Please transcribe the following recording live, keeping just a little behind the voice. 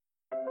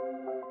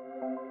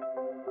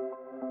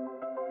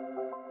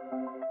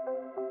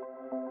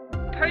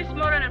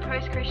postmodern and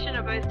post-Christian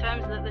are both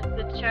terms that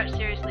the church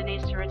seriously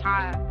needs to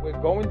retire.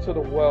 We're going to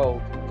the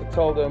world to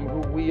tell them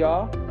who we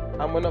are,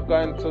 and we're not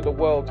going to the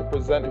world to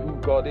present who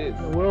God is.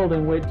 A world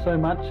in which so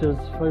much is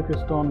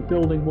focused on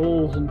building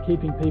walls and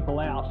keeping people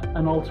out.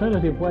 An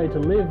alternative way to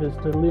live is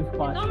to live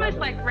by It's almost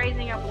like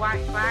raising a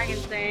white flag and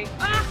saying,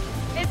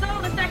 it's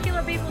all the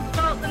secular people's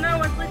fault that no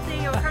one's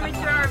listening or coming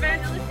to our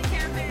evangelistic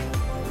campaign.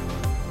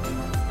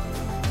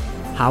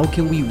 How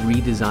can we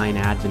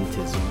redesign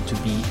Adventism to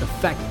be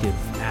effective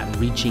at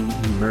reaching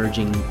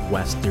emerging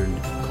Western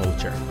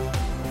culture?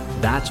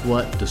 That's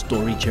what the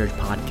Story Church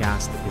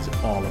podcast is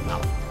all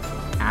about.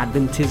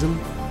 Adventism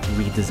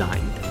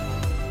redesigned.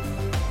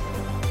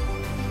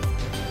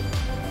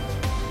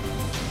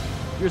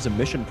 Here's a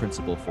mission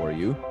principle for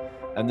you.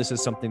 And this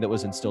is something that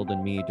was instilled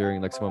in me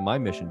during some of my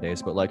mission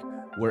days. But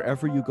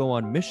wherever you go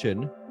on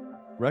mission,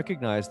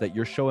 recognize that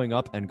you're showing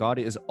up and God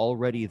is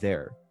already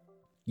there.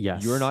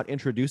 Yes. You're not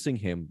introducing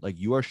him.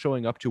 You are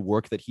showing up to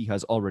work that he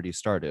has already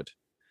started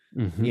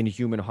in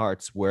human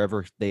hearts,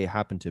 wherever they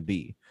happen to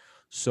be.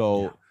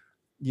 So,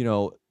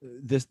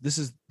 this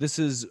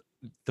is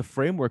the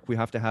framework we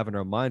have to have in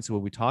our minds. So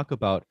when we talk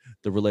about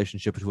the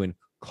relationship between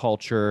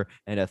culture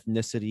and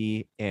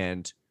ethnicity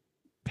and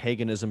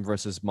paganism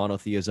versus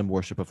monotheism,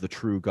 worship of the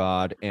true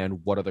God, and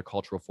what are the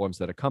cultural forms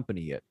that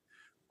accompany it.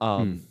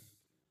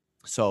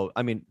 So,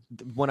 I mean,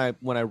 when I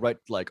write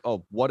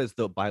what is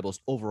the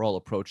Bible's overall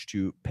approach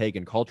to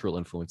pagan cultural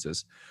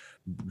influences,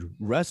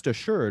 rest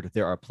assured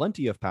there are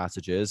plenty of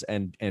passages,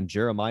 and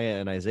Jeremiah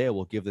and Isaiah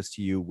will give this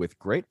to you with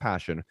great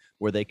passion,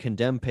 where they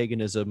condemn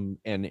paganism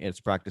and its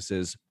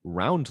practices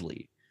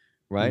roundly,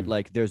 right?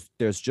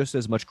 There's just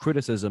as much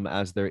criticism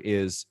as there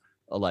is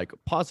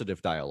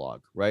positive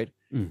dialogue, right?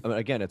 I mean,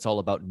 again, it's all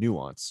about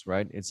nuance,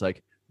 right? It's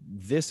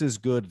this is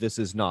good, this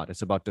is not.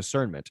 It's about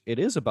discernment. It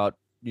is about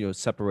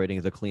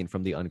separating the clean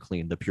from the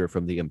unclean, the pure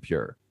from the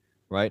impure,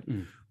 right?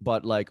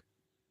 But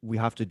we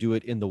have to do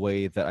it in the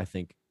way that I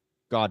think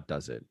God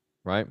does it,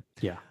 right?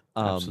 Yeah,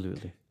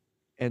 absolutely.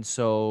 And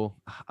so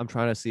I'm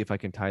trying to see if I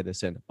can tie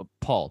this in.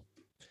 Paul.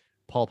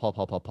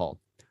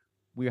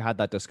 We had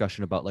that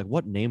discussion about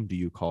what name do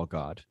you call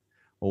God?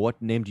 Or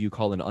what name do you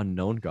call an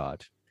unknown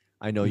God?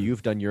 I know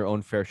you've done your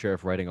own fair share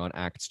of writing on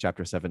Acts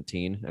chapter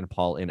 17 and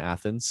Paul in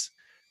Athens.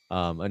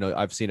 I know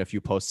I've seen a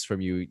few posts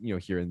from you,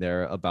 here and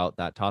there about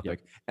that topic.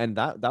 Yep. And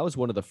that was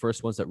one of the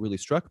first ones that really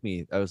struck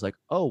me. I was like,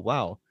 oh,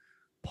 wow.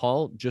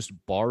 Paul just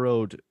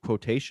borrowed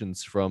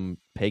quotations from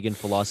pagan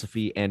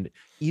philosophy and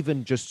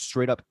even just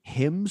straight up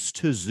hymns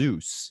to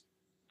Zeus.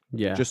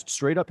 Yeah. Just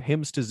straight up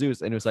hymns to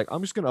Zeus. And it was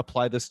I'm just going to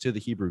apply this to the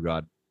Hebrew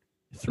God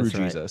through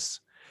Jesus.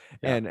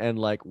 Right. Yeah. And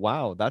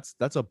wow, that's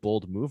a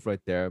bold move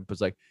right there. But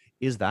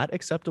is that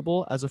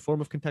acceptable as a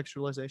form of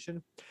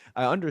contextualization?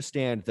 I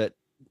understand that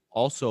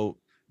also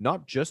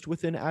not just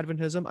within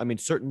Adventism, I mean,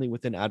 certainly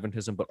within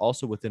Adventism, but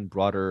also within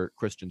broader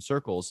Christian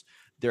circles,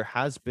 there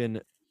has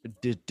been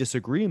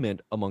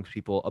disagreement amongst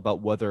people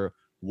about whether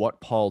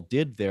what Paul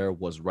did there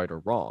was right or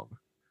wrong.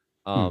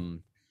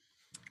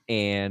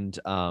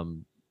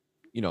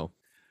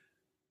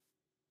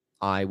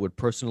 I would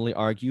personally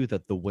argue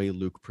that the way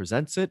Luke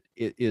presents it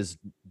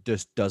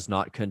does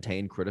not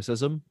contain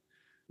criticism.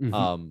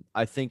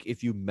 I think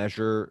if you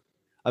measure,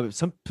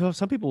 some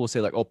people will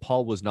say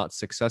Paul was not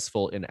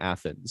successful in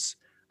Athens.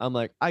 I'm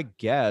I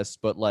guess,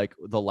 but one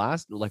of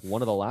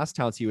the last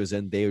towns he was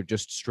in, they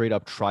just straight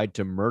up tried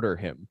to murder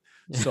him.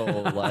 So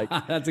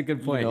that's a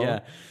good point.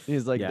 Yeah,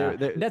 he's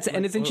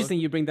and it's interesting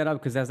you bring that up,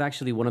 because that's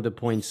actually one of the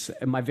points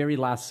in my very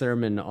last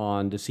sermon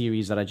on the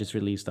series that I just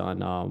released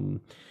on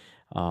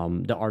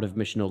the art of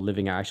missional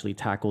living. I actually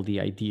tackled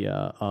the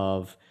idea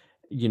of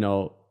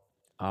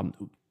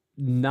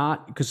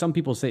not, because some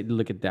people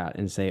look at that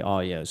and say, oh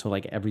yeah, so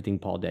everything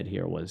Paul did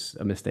here was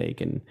a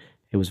mistake and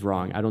it was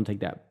wrong. I don't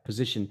take that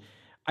position.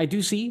 I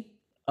do see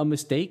a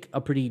mistake, a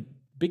pretty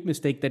big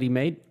mistake that he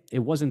made. It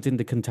wasn't in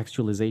the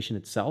contextualization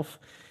itself.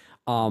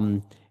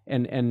 And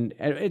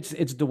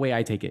it's the way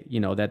I take it,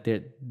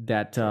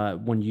 that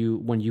when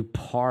you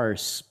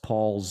parse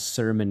Paul's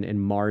sermon in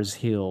Mars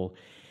Hill,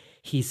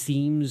 he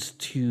seems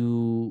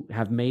to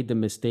have made the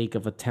mistake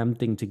of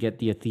attempting to get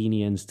the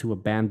Athenians to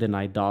abandon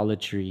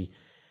idolatry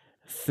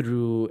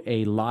through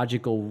a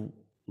logical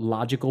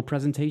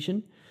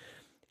presentation.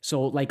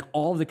 So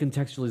all the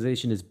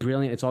contextualization is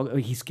brilliant. It's all,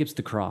 he skips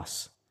the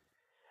cross.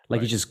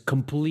 He just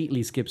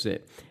completely skips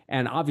it.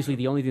 And obviously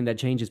the only thing that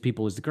changes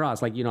people is the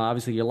cross.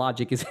 Obviously your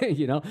logic is,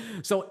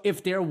 So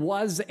if there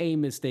was a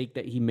mistake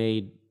that he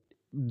made,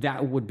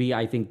 that would be,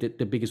 I think,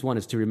 the biggest one,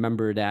 is to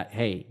remember that,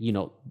 hey,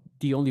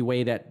 the only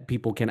way that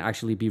people can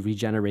actually be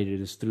regenerated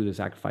is through the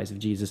sacrifice of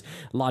Jesus.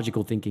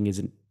 Logical thinking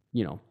isn't,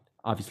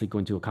 obviously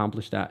going to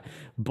accomplish that.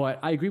 But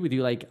I agree with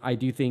you. I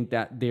do think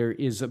that there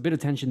is a bit of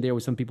tension there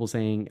with some people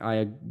saying,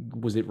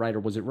 was it right or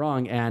was it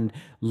wrong? And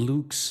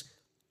Luke's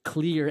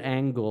clear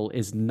angle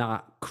is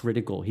not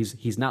critical.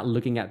 He's not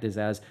looking at this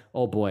as,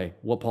 oh boy,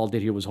 what Paul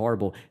did here was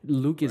horrible.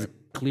 Luke is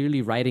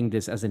clearly writing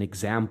this as an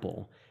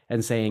example.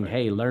 and saying,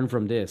 hey, learn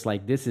from this.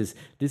 Like this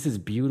is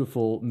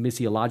beautiful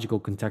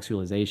missiological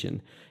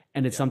contextualization.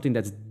 And it's something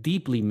that's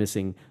deeply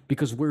missing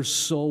because we're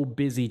so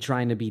busy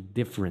trying to be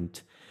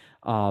different.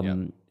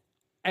 And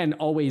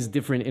always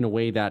different in a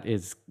way that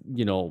is,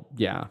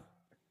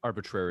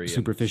 arbitrary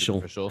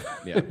superficial. And superficial.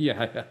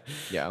 Yeah.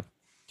 Yeah.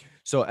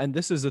 So, and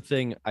this is the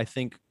thing, I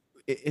think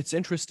it's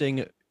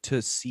interesting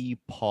to see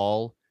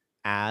Paul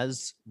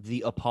as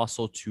the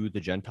apostle to the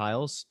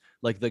Gentiles,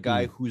 like the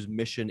guy whose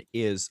mission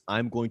is,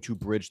 I'm going to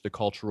bridge the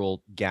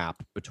cultural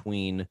gap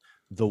between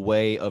the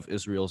way of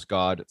Israel's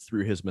God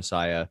through his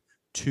Messiah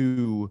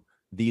to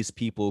these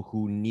people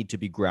who need to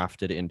be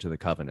grafted into the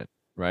covenant,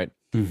 right?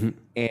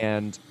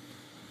 And,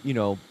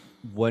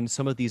 when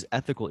some of these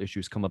ethical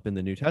issues come up in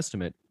the New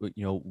Testament,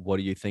 what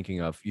are you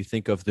thinking of? You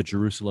think of the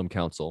Jerusalem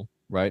Council,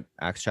 right?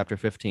 Acts chapter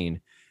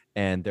 15.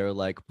 And they're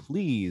like,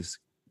 please,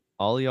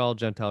 all y'all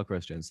Gentile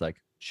Christians,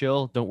 like,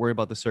 chill, don't worry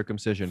about the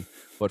circumcision.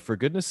 But for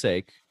goodness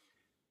sake,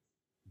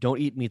 don't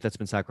eat meat that's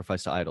been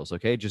sacrificed to idols,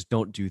 okay? Just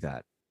don't do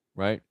that,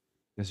 right?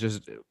 It's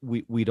just,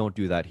 we don't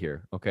do that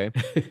here, okay?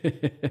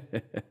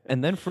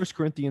 And then 1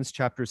 Corinthians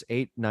chapters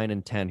 8, 9,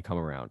 and 10 come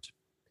around.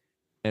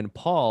 And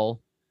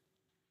Paul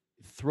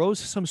throws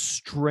some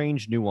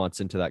strange nuance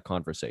into that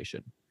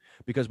conversation,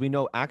 because we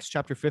know Acts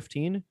chapter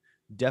 15,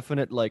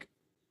 definite like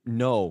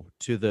no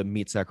to the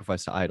meat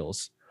sacrificed to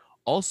idols.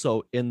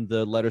 Also in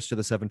the letters to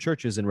the 7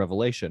 churches in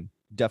Revelation,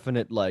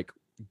 definite like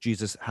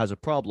Jesus has a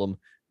problem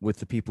with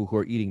the people who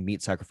are eating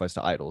meat sacrificed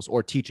to idols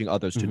or teaching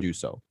others to do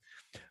so.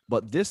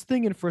 But this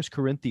thing in 1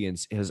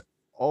 Corinthians has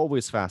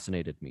always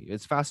fascinated me.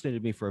 It's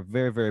fascinated me for a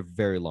very, very,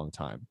 very long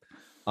time.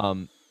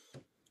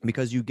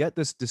 Because you get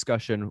this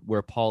discussion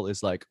where Paul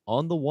is like,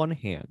 on the one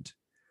hand,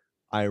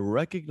 I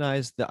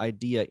recognize the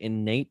idea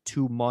innate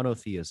to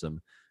monotheism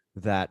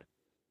that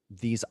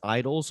these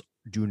idols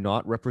do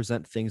not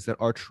represent things that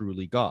are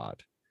truly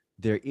God.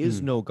 There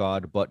is no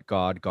God but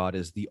God. God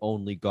is the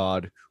only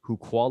God who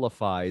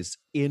qualifies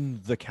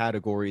in the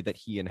category that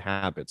he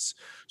inhabits.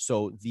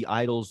 So the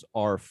idols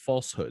are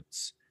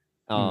falsehoods.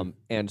 And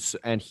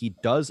he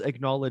does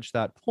acknowledge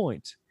that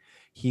point.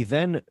 He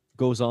then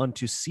goes on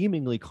to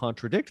seemingly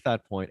contradict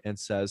that point and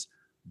says,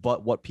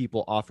 but what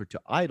people offer to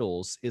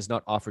idols is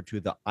not offered to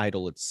the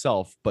idol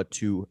itself, but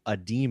to a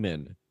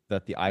demon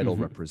that the idol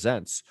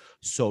represents.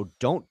 So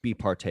don't be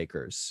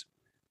partakers,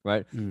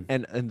 right?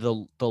 And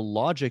the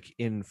logic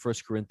in 1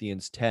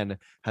 Corinthians 10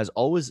 has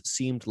always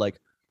seemed like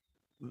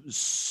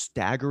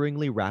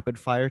staggeringly rapid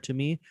fire to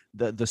me.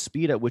 The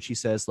speed at which he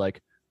says,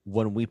 like,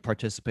 when we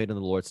participate in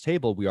the Lord's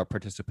table, we are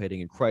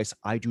participating in Christ.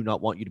 I do not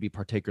want you to be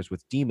partakers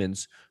with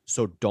demons,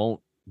 so don't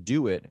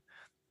do it.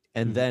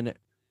 And then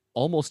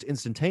almost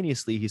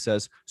instantaneously, he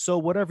says, so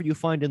whatever you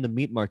find in the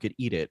meat market,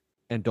 eat it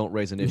and don't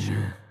raise an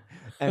issue.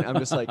 And I'm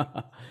just like,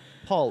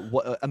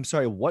 Paul, I'm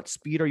sorry, what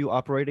speed are you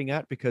operating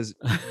at? Because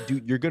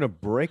dude, you're going to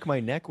break my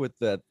neck with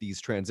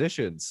these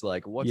transitions.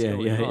 Like, what's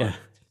going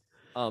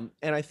on?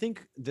 And I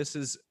think this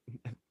is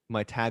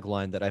my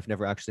tagline that I've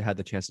never actually had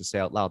the chance to say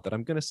out loud, that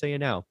I'm going to say it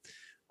now.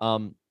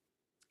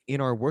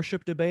 In our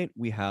worship debate,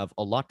 we have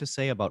a lot to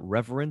say about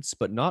reverence,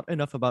 but not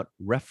enough about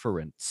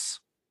reference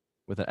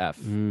with an F.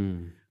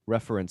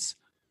 Reference,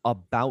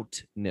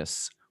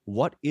 aboutness.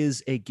 What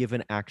is a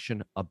given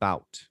action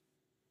about?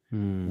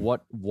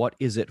 What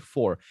is it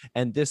for?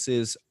 And this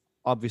is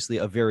obviously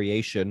a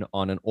variation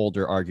on an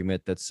older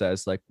argument that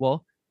says, like,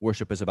 well,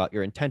 worship is about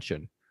your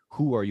intention.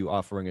 Who are you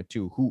offering it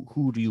to?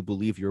 Who do you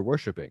believe you're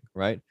worshiping,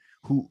 right?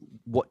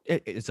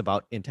 It's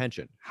about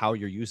intention, how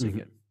you're using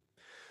it.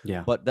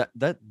 Yeah. But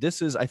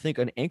this is, I think,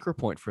 an anchor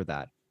point for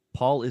that.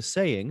 Paul is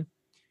saying,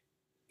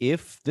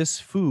 if this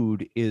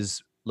food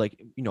is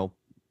like,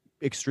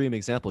 extreme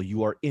example,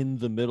 you are in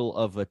the middle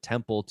of a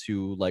temple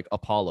to like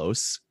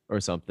Apollos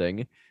or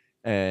something,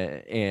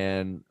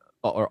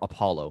 or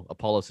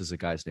Apollos is a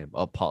guy's name.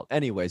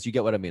 Anyways, you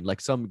get what I mean.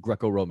 Like some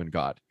Greco-Roman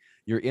god.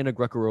 You're in a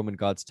Greco-Roman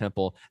god's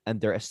temple and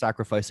they're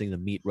sacrificing the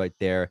meat right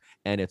there,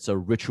 and it's a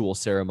ritual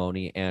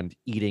ceremony, and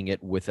eating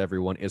it with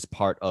everyone is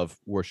part of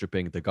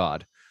worshiping the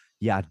god.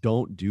 Yeah,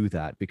 don't do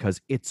that,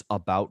 because it's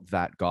about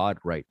that god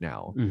right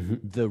now.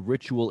 The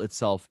ritual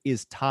itself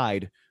is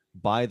tied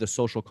by the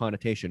social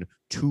connotation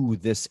to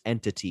this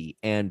entity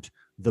and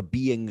the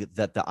being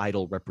that the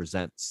idol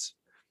represents.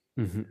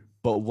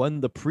 But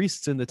when the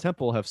priests in the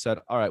temple have said,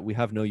 all right, we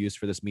have no use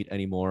for this meat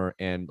anymore,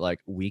 and like,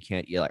 we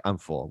can't eat, like, I'm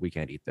full, we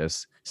can't eat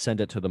this, send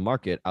it to the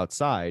market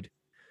outside,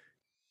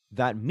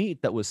 that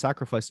meat that was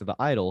sacrificed to the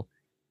idol,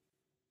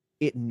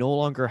 it no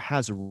longer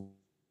has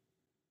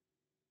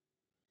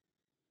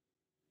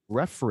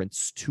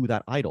reference to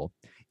that idol.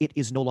 It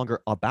is no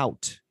longer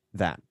about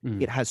that.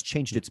 It has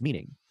changed its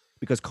meaning,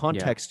 because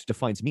context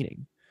defines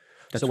meaning.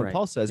 So when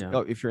Paul says,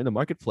 oh, if you're in the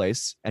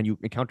marketplace and you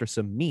encounter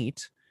some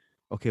meat,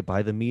 okay,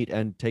 buy the meat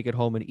and take it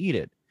home and eat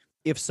it.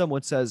 If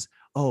someone says,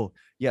 oh,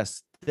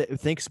 yes,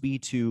 thanks be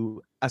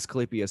to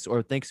Asclepius,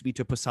 or thanks be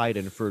to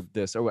Poseidon for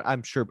this, or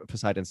I'm sure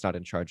Poseidon's not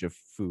in charge of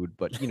food,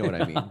 but you know what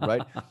I mean,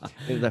 right?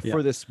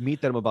 For this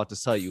meat that I'm about to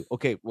sell you,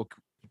 okay, well,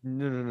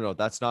 no,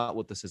 that's not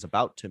what this is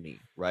about to me,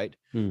 right?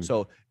 Hmm.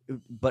 So,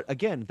 but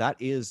again, that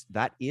is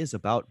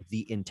about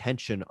the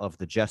intention of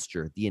the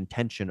gesture, the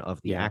intention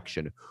of the Yeah.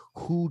 action.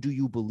 Who do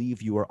you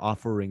believe you are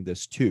offering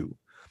this to?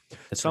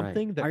 That's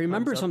Something right. that I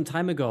remember comes up- some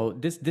time ago.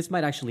 This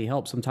might actually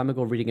help. Some time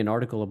ago, reading an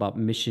article about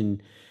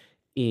mission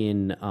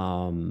in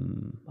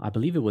I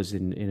believe it was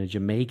in a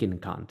Jamaican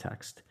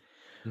context,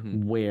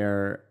 Mhm.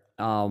 where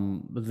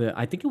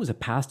I think it was a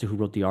pastor who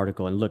wrote the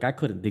article. And look, I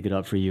couldn't dig it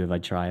up for you if I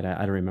tried.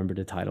 I don't remember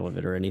the title of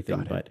it or anything,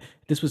 Got it. but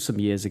this was some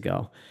years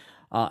ago.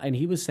 And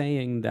he was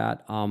saying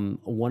that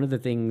one of the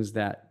things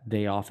that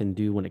they often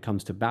do when it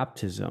comes to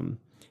baptism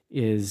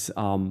is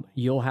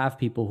you'll have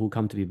people who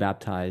come to be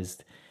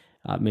baptized.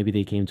 Maybe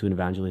they came to an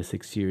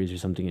evangelistic series or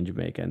something in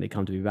Jamaica and they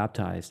come to be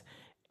baptized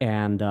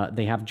and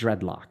they have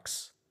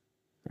dreadlocks,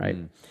 right?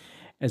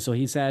 And so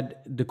he said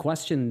the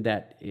question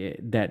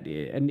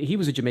and he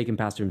was a Jamaican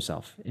pastor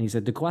himself, and he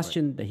said the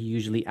question that he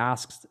usually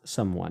asks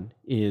someone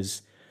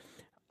is,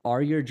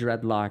 are your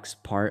dreadlocks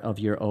part of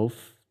your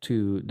oath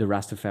to the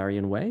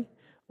Rastafarian way,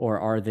 or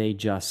are they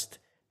just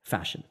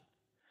fashion?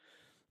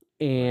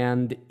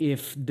 And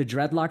if the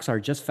dreadlocks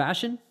are just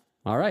fashion,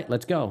 all right,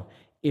 let's go.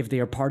 If they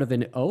are part of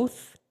an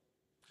oath,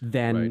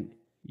 then Right.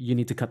 you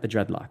need to cut the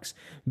dreadlocks,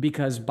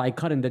 because by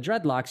cutting the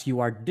dreadlocks, you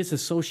are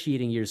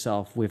disassociating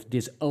yourself with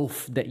this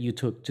oath that you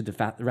took to the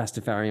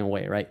Rastafarian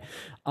way, right?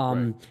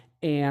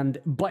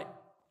 But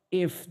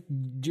if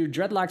your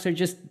dreadlocks are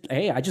just,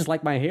 hey, I just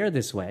like my hair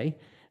this way,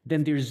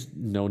 then there's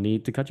no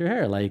need to cut your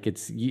hair. Like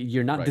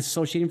you're not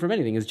dissociating from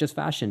anything. It's just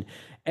fashion.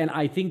 And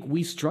I think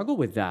we struggle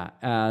with that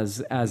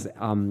as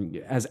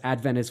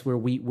Adventists, where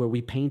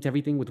we paint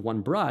everything with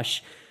one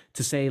brush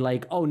to say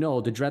like, oh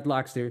no, the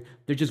dreadlocks,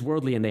 they're just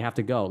worldly and they have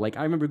to go. Like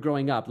I remember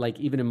growing up, like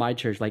even in my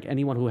church, like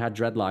anyone who had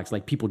dreadlocks,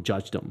 like people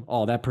judged them.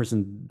 Oh, that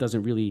person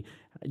doesn't really,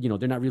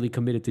 they're not really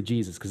committed to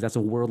Jesus because that's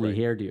a worldly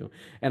hairdo.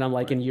 And I'm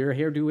like, and your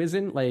hairdo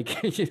isn't like,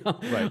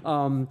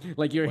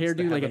 like your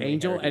hairdo, like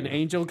an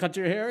angel cut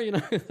your hair,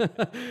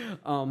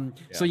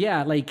 So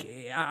yeah, like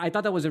I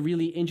thought that was a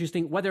really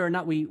interesting, whether or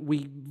not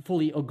we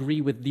fully agree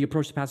with the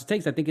approach the pastor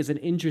takes, I think is an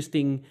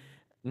interesting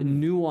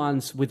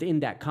nuance within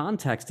that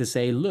context to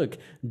say, look,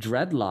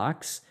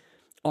 dreadlocks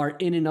are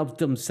in and of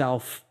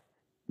themselves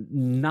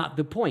not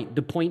the point.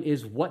 The point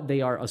is what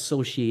they are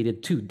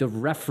associated to, the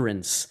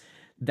reference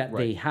that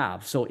they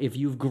have. So if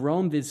you've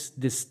grown this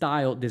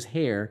style, this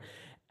hair,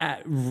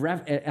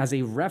 as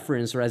a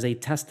reference or as a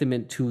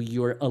testament to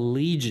your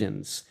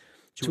allegiance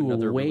to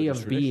a way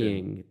of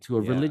being, to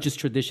a religious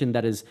tradition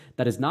that is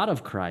not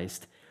of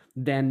Christ,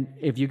 then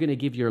if you're going to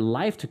give your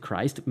life to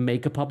Christ,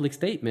 make a public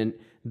statement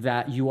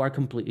that you are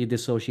completely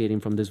dissociating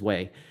from this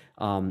way,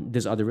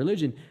 this other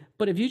religion.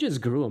 But if you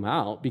just grew them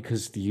out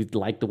because you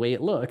like the way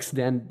it looks,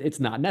 then it's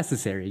not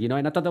necessary, And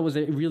I thought that was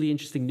a really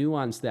interesting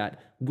nuance that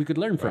we could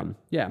learn from.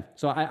 Yeah.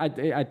 So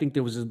I think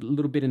there was a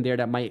little bit in there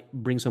that might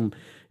bring some,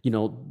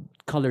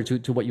 color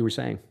to what you were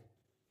saying.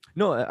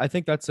 No, I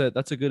think that's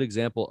a good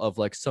example of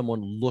like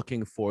someone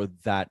looking for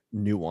that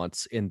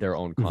nuance in their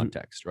own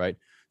context, right?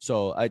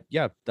 So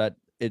that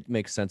it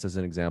makes sense as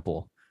an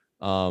example.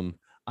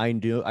 I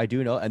do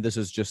know, and this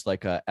is just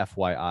like a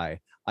FYI.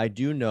 I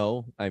do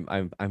know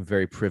I'm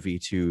very privy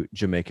to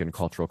Jamaican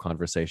cultural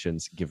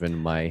conversations given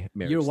my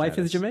marriage Your wife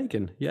status. is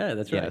Jamaican. Yeah,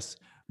 that's right. Yes,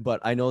 but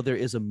I know there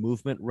is a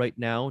movement right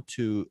now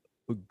to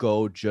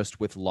go just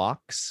with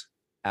locks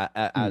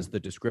as the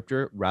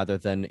descriptor rather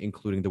than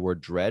including the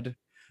word dread.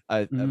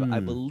 I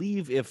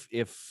believe,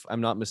 if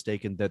I'm not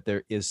mistaken, that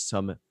there is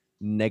some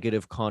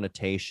negative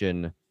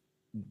connotation,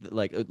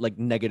 like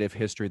negative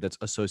history that's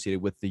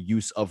associated with the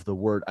use of the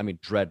word. I mean,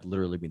 dread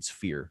literally means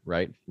fear,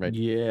 right?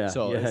 Yeah.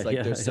 So it's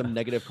like there's some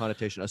negative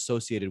connotation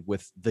associated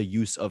with the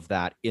use of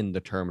that in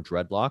the term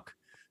dreadlock.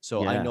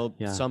 So I know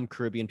some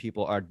Caribbean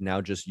people are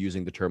now just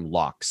using the term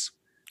locks.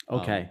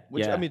 Okay.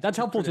 Which I mean, that's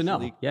helpful to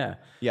know. Yeah.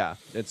 Yeah.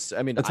 It's.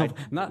 I mean, that's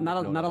not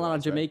a lot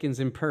of Jamaicans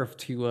in Perth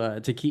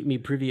to keep me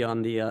privy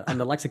on the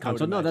lexicon.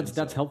 So no,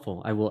 that's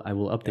helpful. I will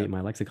update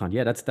my lexicon.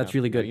 Yeah, that's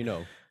really good.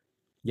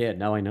 Yeah.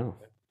 Now I know.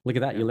 Look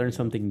at that. You learn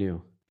something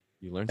new.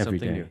 You learn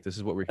something new. This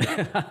is what we're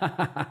here.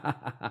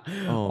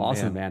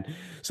 Awesome, man.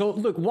 So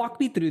look, walk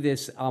me through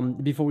this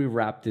before we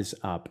wrap this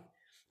up.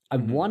 I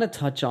want to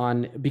touch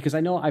on, because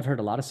I know I've heard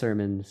a lot of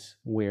sermons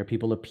where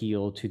people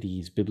appeal to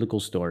these biblical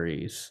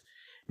stories.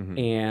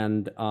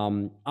 And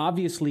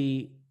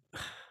obviously,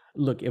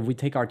 look, if we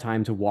take our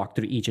time to walk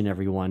through each and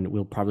every one,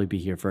 we'll probably be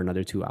here for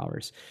another 2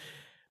 hours.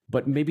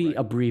 But maybe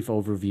a brief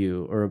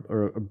overview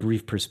or a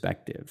brief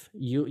perspective.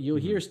 You'll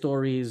hear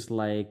stories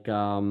like,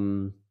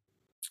 and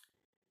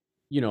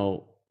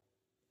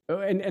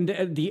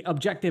the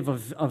objective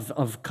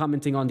of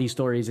commenting on these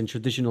stories in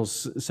traditional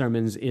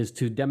sermons is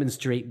to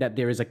demonstrate that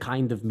there is a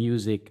kind of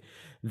music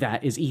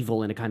that is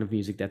evil and a kind of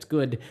music that's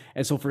good.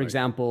 And so, for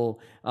example,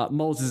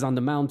 Moses is on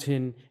the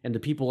mountain and the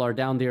people are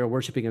down there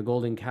worshiping a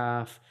golden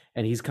calf,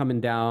 and he's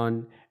coming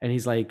down and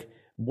he's like,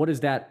 what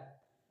is that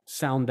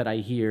sound that I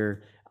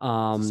hear?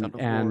 It's the sound of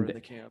war in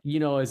the camp.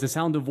 It's the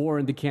sound of war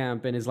in the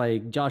camp, and it's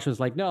like Joshua's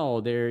like,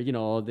 no, they're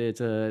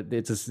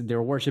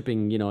they're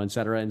worshiping,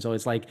 etc. And so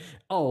it's like,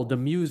 oh, the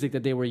music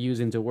that they were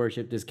using to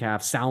worship this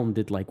calf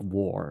sounded like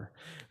war,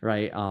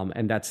 right?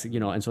 And that's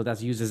and so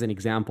that's used as an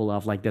example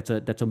of like that's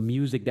a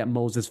music that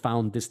Moses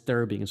found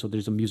disturbing, and so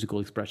there's a musical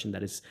expression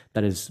that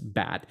is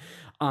bad.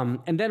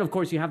 And then of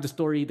course you have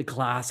the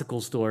classical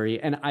story,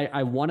 and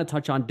I want to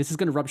touch on, this is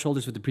going to rub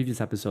shoulders with the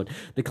previous episode,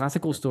 the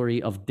classical story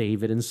of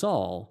David and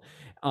Saul.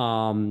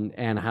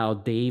 And how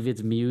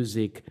David's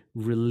music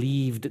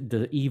relieved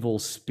the evil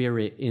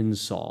spirit in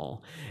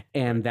Saul,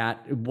 and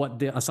that what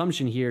the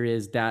assumption here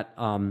is that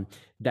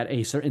that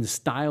a certain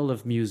style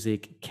of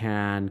music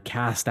can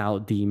cast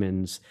out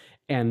demons,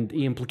 and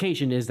the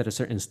implication is that a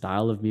certain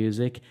style of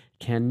music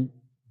can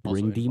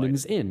bring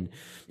demons in.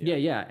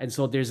 Yeah. And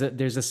so there's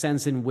a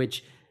sense in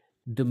which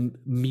the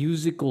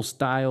musical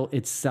style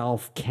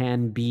itself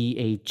can be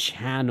a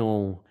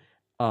channel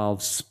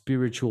of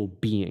spiritual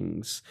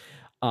beings.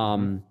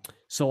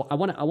 So I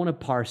want to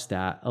parse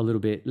that a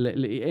little bit.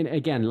 And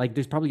again, like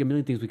there's probably a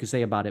million things we could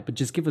say about it, but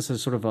just give us a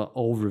sort of an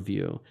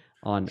overview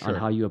on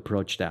how you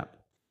approach that.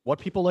 What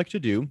people like to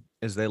do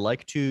is they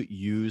like to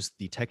use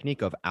the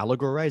technique of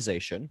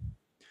allegorization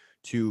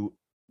to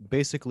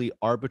basically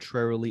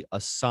arbitrarily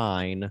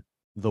assign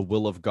the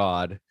will of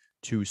God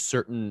to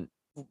certain,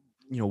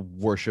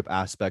 worship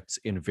aspects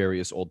in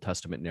various Old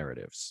Testament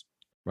narratives,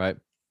 right?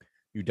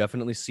 You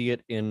definitely see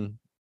it in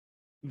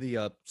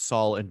the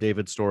Saul and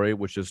David story,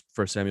 which is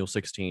 1 Samuel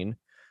 16.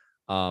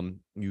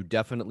 You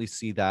definitely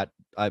see that,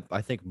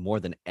 I think, more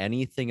than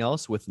anything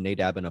else with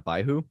Nadab and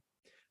Abihu.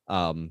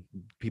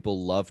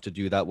 People love to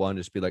do that one,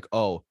 just be like,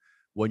 oh,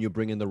 when you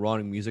bring in the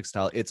wrong music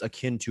style, it's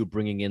akin to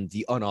bringing in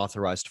the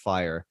unauthorized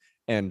fire.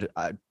 And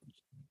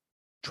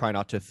try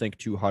not to think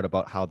too hard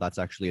about how that's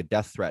actually a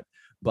death threat.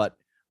 But,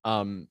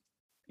 wow.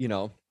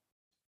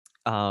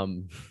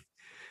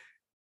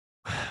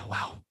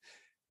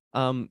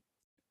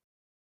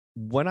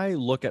 When I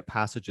look at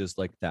passages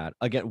like that,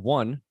 again,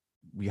 one,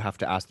 we have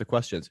to ask the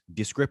questions: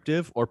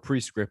 descriptive or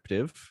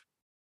prescriptive,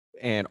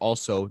 and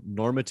also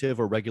normative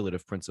or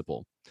regulative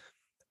principle.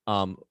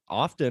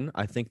 Often,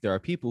 I think there are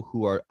people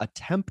who are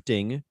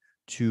attempting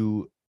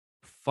to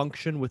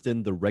function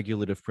within the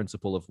regulative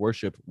principle of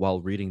worship while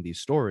reading these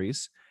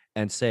stories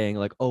and saying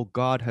like, oh,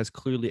 God has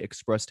clearly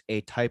expressed a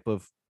type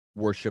of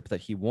worship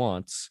that he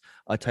wants,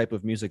 a type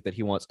of music that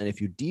he wants, and if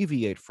you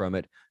deviate from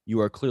it,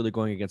 you are clearly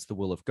going against the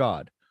will of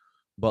God.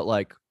 But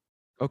like,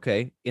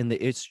 okay, in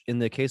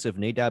the case of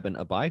Nadab and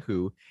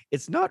Abihu,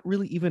 it's not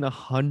really even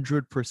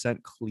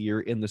 100% clear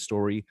in the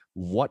story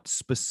what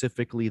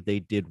specifically they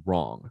did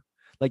wrong.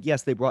 Like,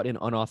 yes, they brought in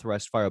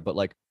unauthorized fire, but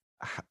like,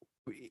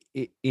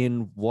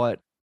 in what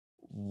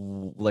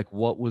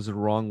was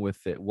wrong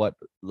with it? What,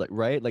 like,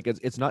 right? Like,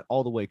 it's not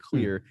all the way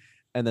clear.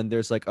 And then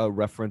there's like a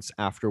reference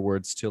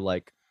afterwards to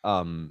like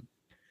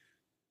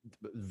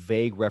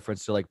vague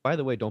reference to like, by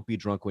the way, don't be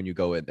drunk when you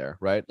go in there,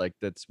 right? Like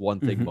that's one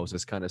thing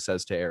Moses kind of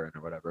says to Aaron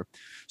or whatever.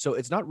 So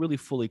it's not really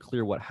fully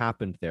clear what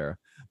happened there.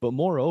 But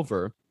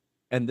moreover,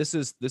 and this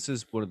is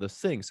one of the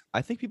things,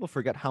 I think people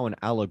forget how an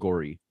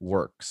allegory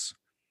works.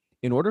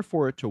 In order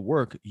for it to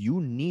work,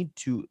 you need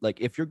to, like,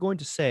 if you're going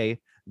to say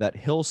that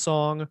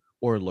Hillsong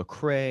or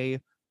Lecrae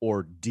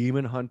or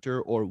Demon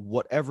Hunter or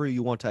whatever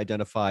you want to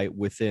identify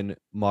within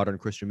modern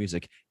Christian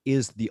music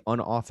is the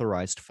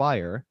unauthorized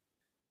fire,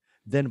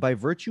 then by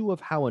virtue of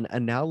how an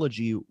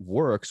analogy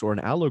works or an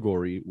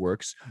allegory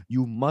works,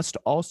 you must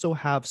also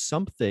have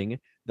something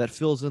that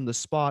fills in the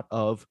spot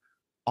of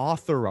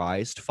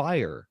authorized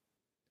fire.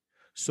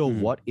 So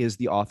what is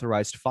the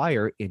authorized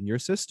fire in your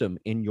system,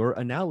 in your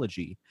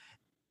analogy?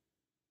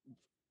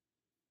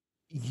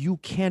 You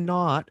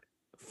cannot,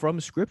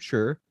 from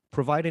scripture,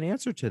 provide an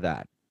answer to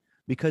that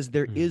because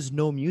there is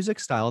no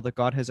music style that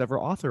God has ever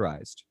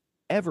authorized,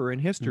 ever in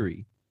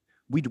history.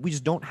 We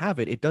just don't have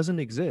it. It doesn't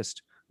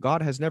exist.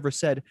 God has never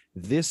said,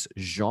 this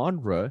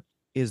genre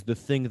is the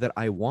thing that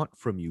I want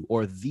from you,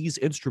 or these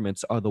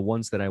instruments are the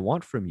ones that I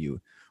want from you.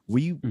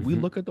 We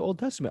look at the Old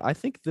Testament. I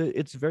think that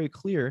it's very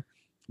clear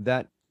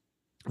that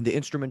the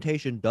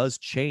instrumentation does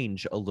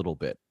change a little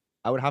bit.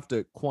 I would have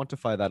to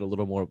quantify that a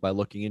little more by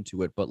looking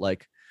into it, but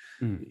like,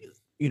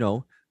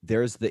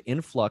 there's the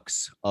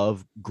influx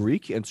of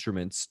Greek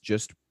instruments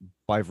just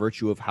by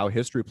virtue of how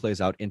history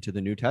plays out into the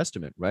New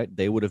Testament, right?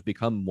 They would have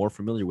become more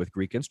familiar with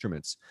Greek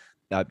instruments.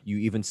 You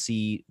even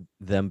see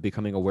them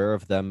becoming aware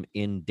of them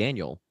in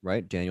Daniel,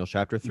 right? Daniel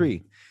chapter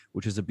 3,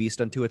 which is a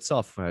beast unto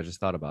itself. I just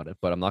thought about it,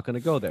 but I'm not going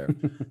to go there.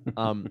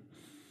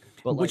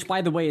 But which,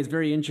 by the way, is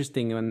very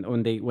interesting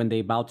when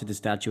they bow to the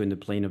statue in the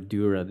plain of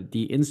Dura.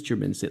 The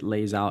instruments it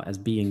lays out as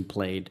being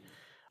played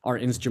are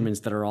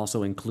instruments that are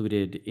also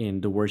included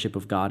in the worship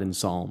of God in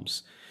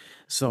Psalms.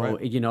 So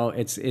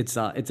it's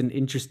an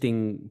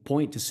interesting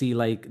point to see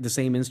like the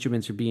same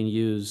instruments are being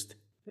used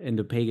in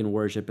the pagan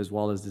worship as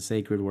well as the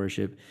sacred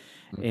worship.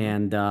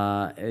 And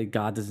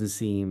God doesn't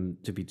seem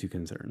to be too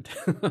concerned.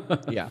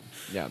 Yeah.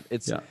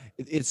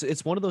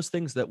 It's one of those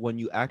things that when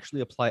you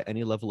actually apply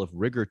any level of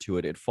rigor to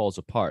it, it falls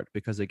apart.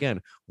 Because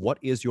again, what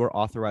is your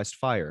authorized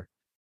fire?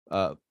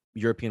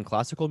 European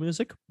classical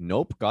music?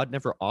 Nope, God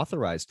never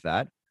authorized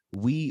that.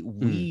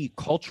 We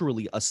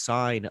culturally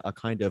assign a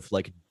kind of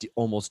like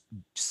almost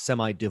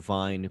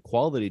semi-divine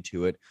quality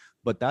to it,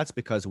 but that's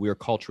because we are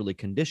culturally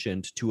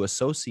conditioned to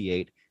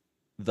associate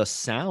the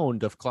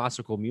sound of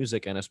classical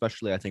music, and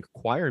especially I think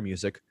choir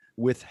music,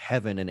 with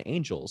heaven and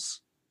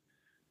angels,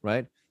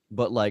 right?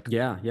 But like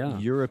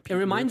European, it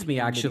reminds me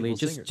actually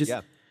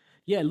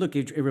look,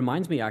 it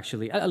reminds me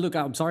actually. Look,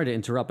 I'm sorry to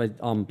interrupt.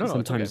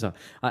 Sometimes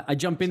I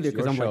jump in there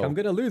because I'm like, I'm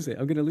gonna lose it.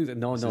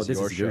 No, this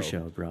is your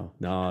show, bro.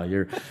 No,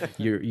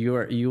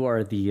 you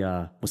are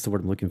the what's the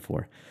word I'm looking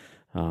for?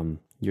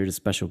 You're the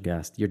special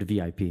guest. You're the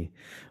VIP.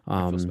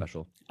 I feel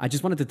special. I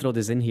just wanted to throw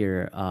this in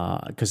here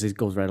because it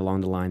goes right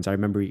along the lines. I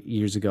remember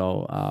years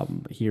ago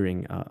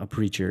hearing a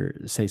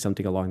preacher say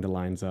something along the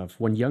lines of,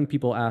 when young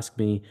people ask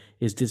me,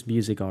 is this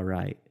music all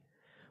right?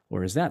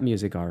 Or is that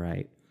music all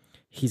right?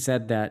 He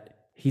said that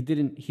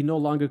he no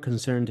longer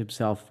concerned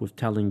himself with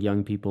telling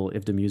young people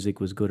if the music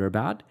was good or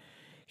bad.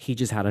 He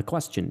just had a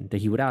question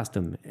that he would ask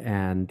them.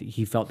 And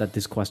he felt that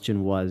this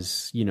question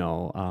was,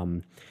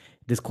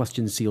 this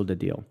question sealed the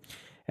deal.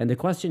 And the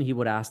question he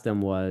would ask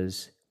them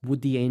was,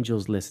 would the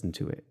angels listen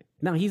to it?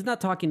 Now,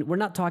 we're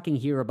not talking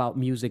here about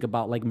music,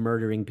 about like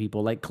murdering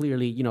people. Like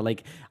clearly,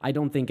 like I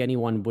don't think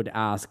anyone would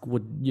ask,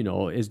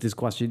 is this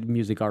question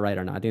music all right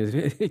or not?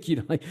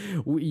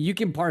 You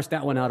can parse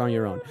that one out on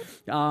your own.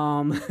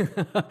 All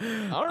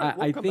right,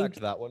 we'll come back to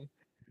that one.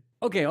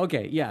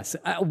 Okay, yes.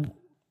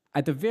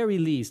 At the very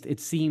least, it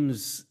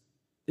seems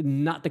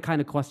not the kind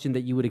of question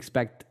that you would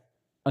expect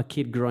a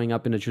kid growing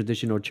up in a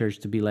traditional church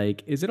to be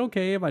like, is it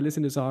okay if I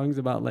listen to songs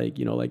about like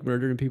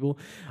murdering people?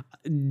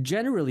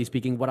 Generally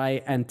speaking, what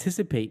I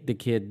anticipate the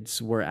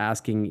kids were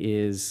asking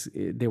is,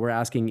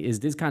 is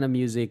this kind of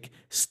music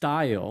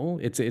style?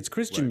 It's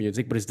Christian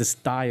music, but is the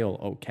style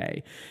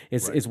okay?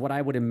 Is what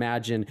I would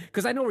imagine.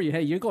 Because I know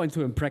you're going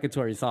to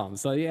imprecatory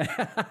psalms. So yeah,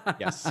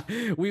 yes,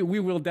 we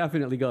will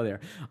definitely go there.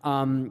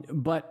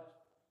 But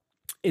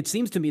it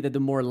seems to me that the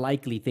more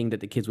likely thing that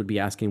the kids would be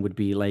asking would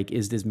be like,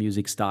 is this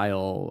music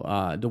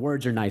style, the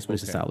words are nice, but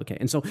is the style okay?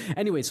 And so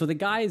anyway, so the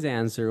guy's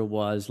answer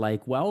was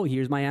like, well,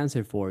 here's my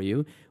answer for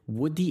you.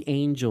 Would the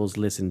angels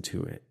listen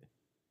to it?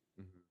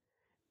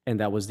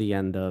 And that was the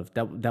end of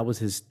that.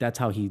 That's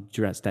how he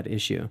addressed that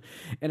issue.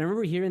 And I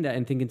remember hearing that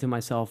and thinking to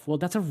myself, well,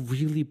 that's a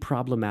really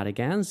problematic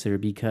answer,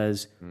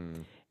 because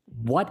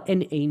what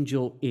an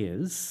angel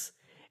is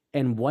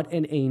and what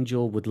an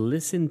angel would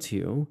listen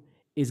to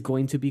is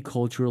going to be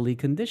culturally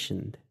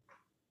conditioned.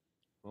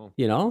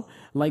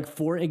 Like,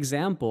 for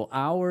example,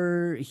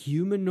 our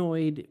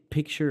humanoid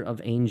picture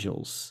of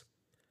angels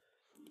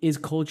is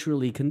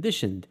culturally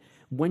conditioned.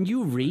 When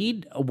you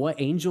read what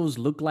angels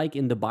look like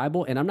in the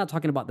Bible, and I'm not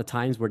talking about the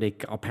times where they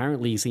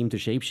apparently seem to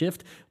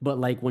shapeshift, but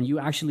like when you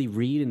actually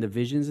read in the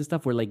visions and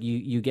stuff where like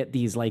you get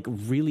these like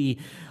really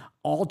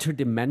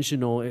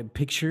interdimensional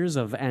pictures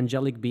of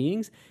angelic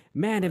beings,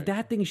 man, if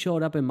that thing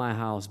showed up in my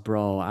house,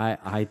 bro,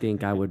 I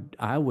think I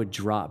would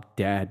drop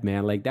dead,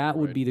 man. Like that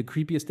would be the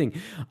creepiest thing.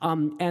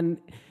 And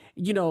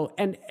you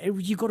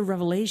go to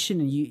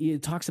Revelation and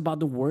it talks about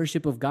the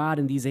worship of God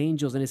and these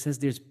angels, and it says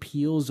there's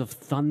peals of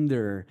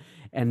thunder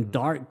and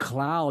dark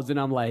clouds, and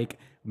I'm like,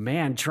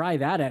 man, try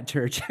that at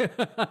church.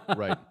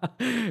 Right.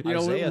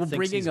 We're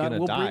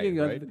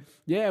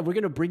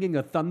bringing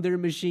a thunder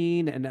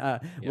machine, and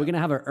we're going to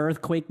have an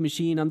earthquake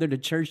machine under the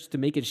church to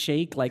make it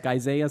shake, like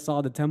Isaiah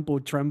saw the temple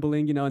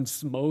trembling, and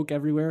smoke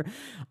everywhere.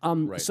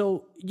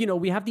 So,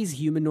 we have these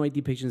humanoid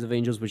depictions of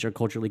angels, which are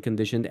culturally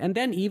conditioned. And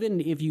then even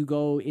if you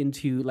go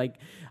into like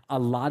a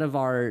lot of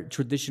our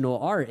traditional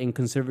art in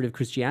conservative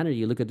Christianity,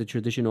 you look at the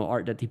traditional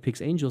art that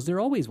depicts angels, they're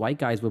always white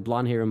guys with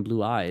blonde hair and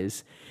blue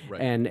eyes.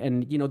 Right.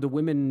 And the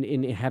women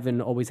in heaven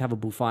always have a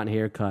bouffant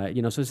haircut,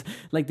 so it's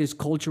like this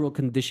cultural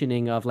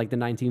conditioning of like the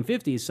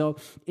 1950s. So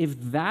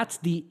if that's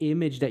the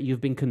image that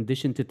you've been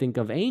conditioned to think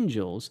of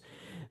angels,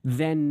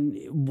 then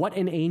what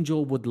an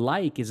angel would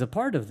like is a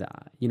part of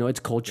that. It's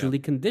culturally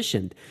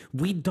conditioned.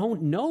 We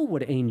don't know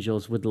what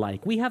angels would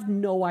like. We have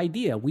no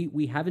idea.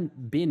 We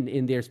haven't been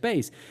in their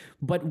space.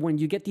 But when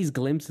you get these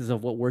glimpses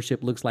of what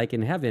worship looks like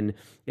in heaven,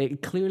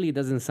 it clearly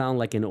doesn't sound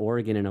like an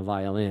organ and a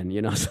violin,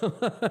 So,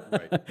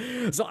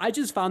 so I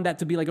just found that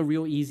to be like a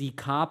real easy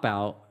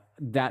cop-out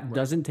that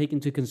doesn't take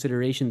into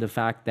consideration the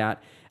fact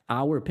that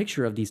our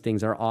picture of these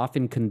things are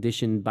often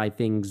conditioned by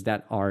things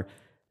that are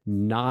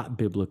not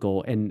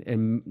biblical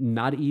and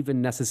not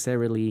even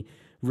necessarily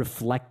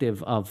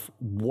reflective of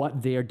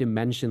what their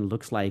dimension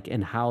looks like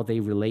and how they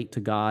relate to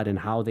God and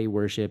how they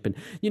worship. And,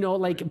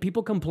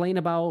 people complain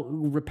about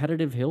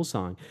repetitive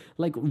Hillsong.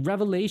 Like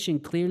Revelation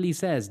clearly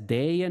says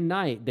day and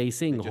night they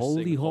sing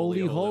holy,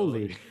 holy,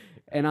 holy.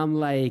 And I'm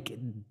like,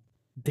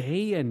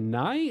 day and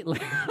night?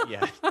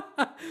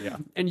 Yeah.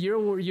 And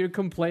you're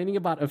complaining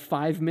about a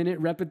 5-minute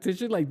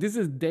repetition. Like, this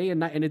is day and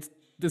night, and it's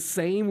the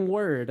same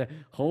word.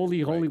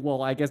 Holy.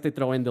 Well, I guess they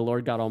throw in the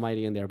Lord God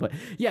Almighty in there, but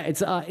yeah,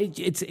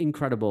 it's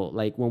incredible.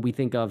 Like, when we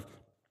think of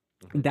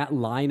that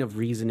line of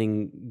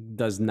reasoning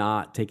does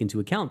not take into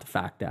account the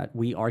fact that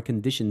we are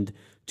conditioned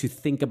to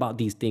think about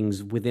these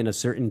things within a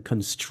certain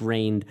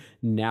constrained,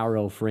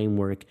 narrow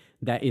framework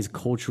that is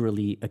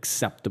culturally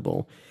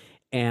acceptable.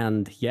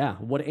 And yeah,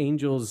 what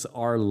angels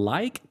are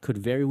like could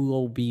very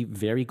well be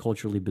very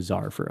culturally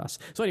bizarre for us.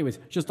 So anyways,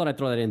 just thought I'd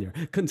throw that in there.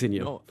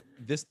 Continue. No,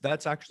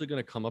 that's actually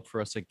going to come up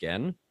for us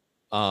again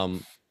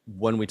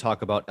when we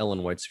talk about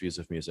Ellen White's views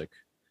of music,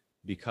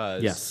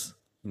 because Yes.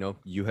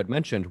 you had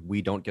mentioned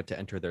we don't get to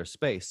enter their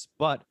space,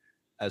 but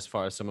as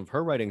far as some of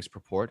her writings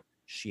purport,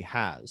 she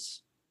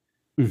has.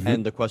 Mhm.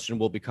 And the question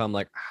will become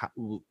like,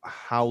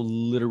 how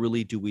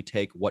literally do we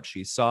take what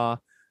she saw?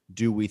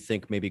 Do we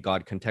think maybe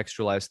God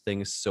contextualized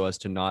things so as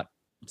to not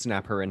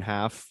snap her in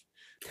half?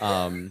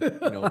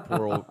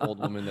 Poor old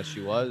woman that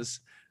she was.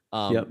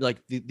 Yep.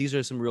 Like these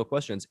are some real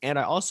questions. And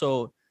I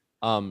also,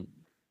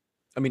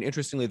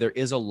 interestingly, there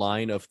is a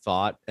line of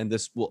thought, and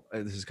this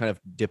is kind of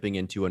dipping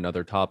into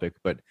another topic,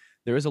 but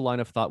there is a line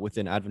of thought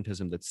within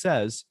Adventism that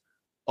says,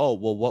 oh,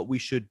 well, what we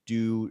should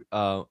do,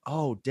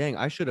 oh, dang,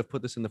 I should have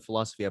put this in the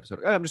philosophy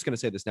episode. I'm just going to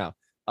say this now.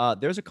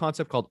 There's a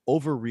concept called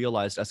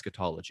over-realized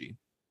eschatology.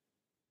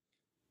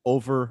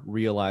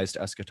 Over-realized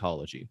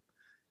eschatology.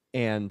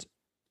 And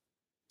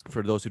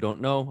for those who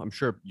don't know, I'm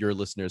sure your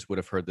listeners would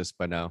have heard this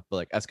by now, but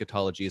like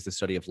eschatology is the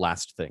study of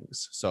last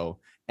things. So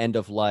end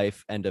of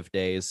life, end of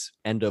days,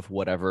 end of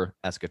whatever,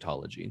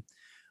 eschatology.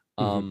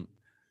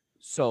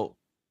 So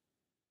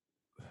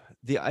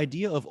the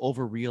idea of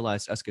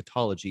over-realized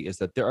eschatology is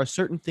that there are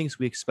certain things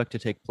we expect to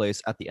take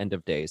place at the end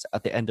of days,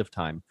 at the end of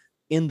time,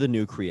 in the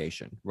new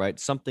creation, right?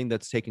 Something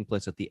that's taking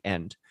place at the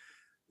end.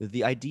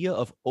 The idea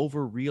of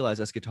over-realized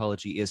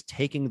eschatology is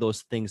taking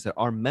those things that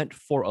are meant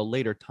for a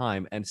later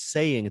time and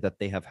saying that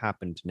they have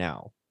happened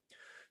now.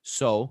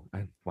 So,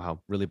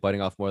 wow, really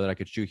biting off more than I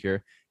could chew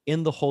here.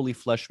 In the Holy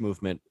Flesh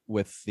movement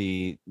with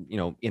in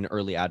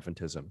early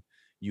Adventism,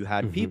 you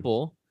had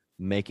people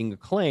making a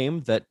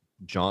claim that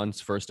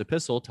John's first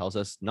epistle tells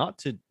us not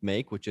to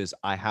make, which is,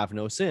 I have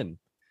no sin,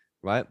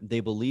 right? They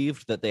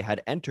believed that they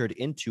had entered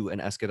into an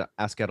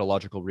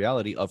eschatological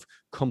reality of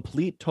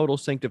complete total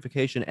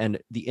sanctification and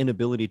the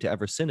inability to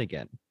ever sin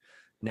again.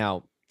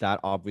 Now, that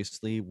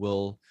obviously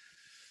will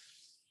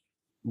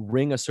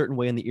ring a certain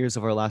way in the ears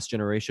of our last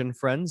generation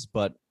friends,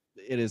 but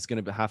it is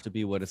going to have to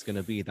be what it's going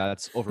to be.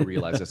 That's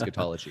over-realized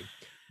eschatology.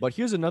 But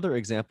here's another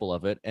example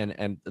of it,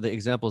 and the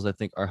examples I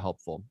think are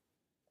helpful.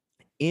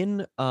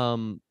 In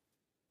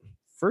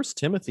First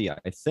Timothy, I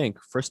think,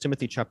 First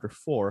Timothy chapter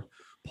 4,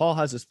 Paul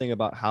has this thing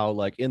about how,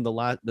 like, in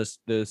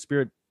the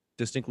Spirit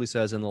distinctly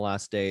says in the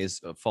last days,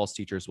 false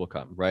teachers will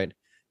come, right?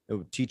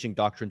 Teaching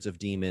doctrines of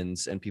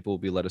demons, and people will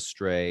be led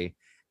astray.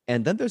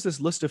 And then there's this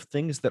list of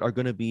things that are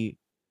going to be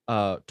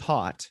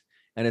taught,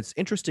 and it's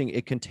interesting.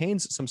 It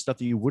contains some stuff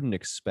that you wouldn't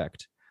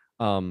expect.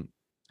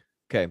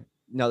 Okay,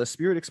 now the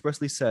Spirit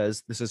expressly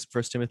says, this is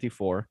First Timothy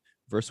 4,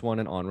 verse 1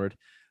 and onward,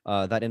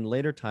 that in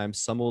later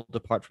times some will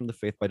depart from the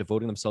faith by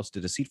devoting themselves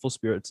to deceitful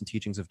spirits and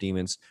teachings of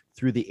demons,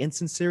 through the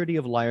insincerity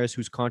of liars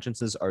whose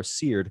consciences are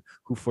seared,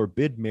 who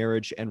forbid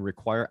marriage and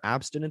require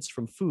abstinence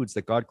from foods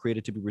that God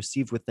created to be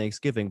received with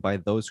thanksgiving by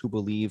those who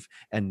believe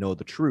and know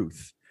the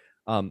truth.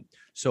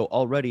 So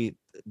already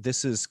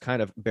this is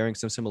kind of bearing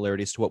some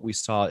similarities to what we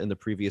saw in the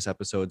previous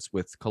episodes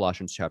with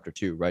Colossians chapter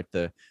 2, right?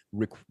 The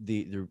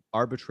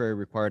arbitrary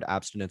required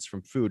abstinence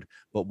from food.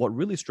 But what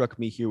really struck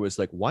me here was,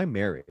 like, why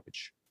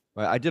marriage?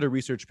 Right? I did a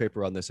research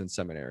paper on this in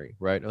seminary,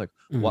 right? Like,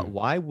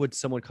 why would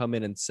someone come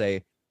in and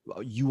say,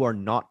 you are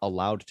not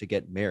allowed to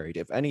get married?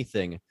 If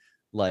anything,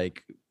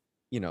 like,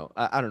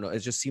 I don't know. It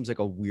just seems like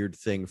a weird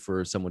thing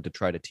for someone to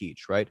try to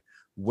teach, right?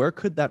 Where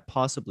could that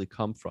possibly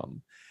come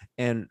from?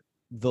 And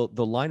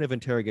the line of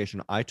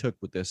interrogation I took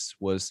with this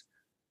was,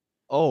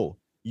 oh,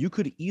 you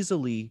could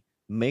easily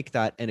make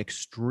that an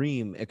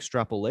extreme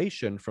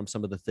extrapolation from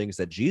some of the things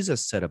that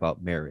Jesus said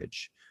about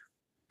marriage.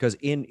 Because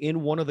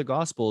in one of the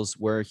Gospels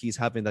where he's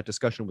having that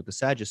discussion with the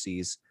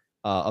Sadducees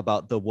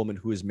about the woman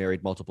who is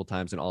married multiple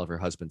times and all of her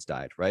husbands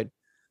died, right?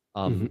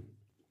 In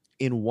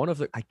one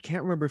of I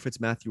can't remember if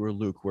it's Matthew or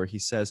Luke, where he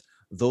says,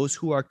 those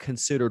who are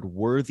considered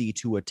worthy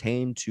to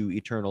attain to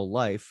eternal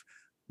life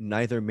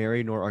neither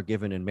marry nor are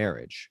given in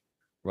marriage,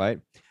 right?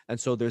 And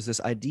so there's this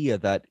idea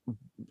that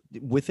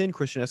within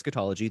Christian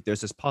eschatology,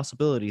 there's this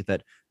possibility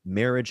that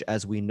marriage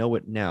as we know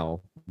it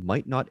now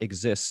might not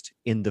exist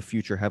in the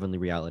future heavenly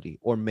reality,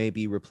 or may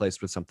be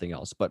replaced with something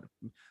else. But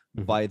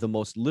by the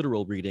most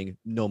literal reading,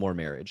 no more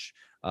marriage.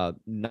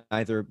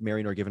 Neither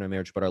marry nor given in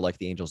marriage, but are like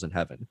the angels in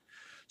heaven.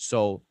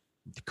 So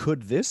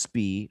could this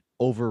be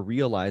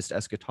over-realized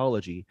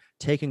eschatology,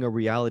 taking a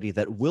reality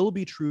that will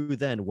be true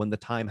then when the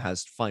time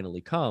has finally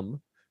come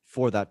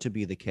for that to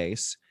be the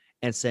case,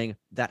 and saying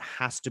that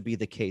has to be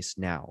the case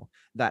now.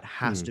 That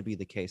has to be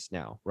the case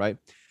now, right?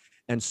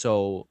 And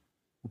so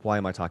why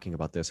am I talking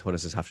about this? What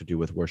does this have to do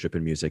with worship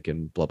and music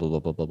and blah, blah, blah,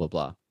 blah, blah, blah,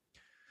 blah?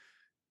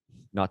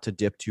 not to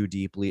dip too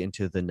deeply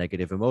into the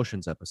negative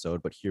emotions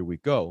episode, but here we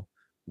go.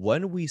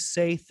 When we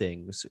say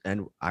things,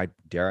 and I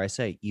dare I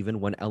say, even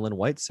when Ellen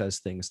White says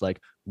things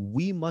like,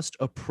 we must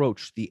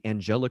approach the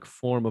angelic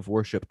form of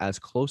worship as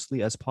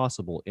closely as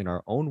possible in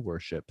our own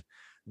worship,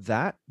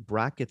 that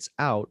brackets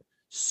out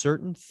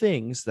certain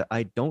things that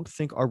I don't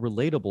think are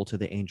relatable to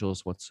the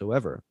angels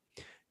whatsoever.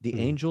 The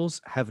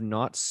angels have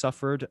not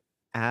suffered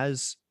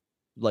as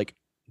like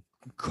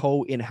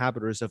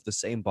co-inhabitors of the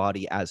same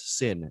body as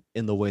sin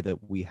in the way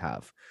that we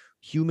have.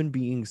 Human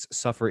beings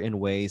suffer in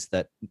ways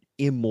that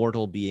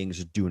immortal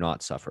beings do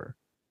not suffer.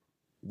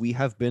 We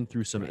have been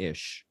through some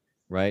ish,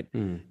 right?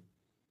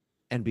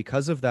 And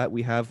because of that,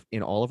 we have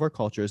in all of our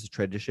cultures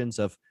traditions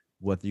of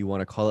whether you want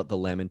to call it the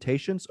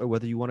lamentations or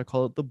whether you want to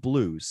call it the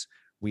blues.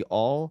 We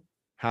all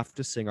have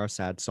to sing our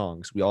sad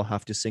songs. We all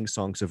have to sing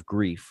songs of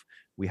grief.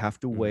 We have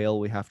to wail.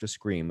 We have to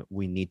scream.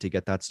 We need to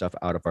get that stuff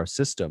out of our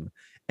system.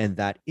 And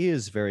that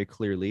is very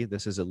clearly,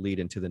 this is a lead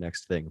into the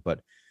next thing,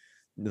 but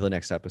the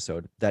next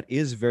episode, that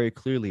is very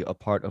clearly a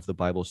part of the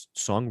Bible's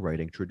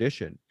songwriting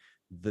tradition.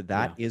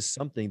 That is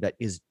something that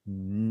is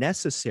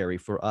necessary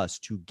for us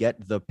to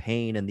get the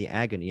pain and the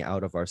agony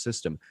out of our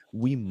system.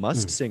 We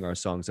must sing our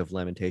songs of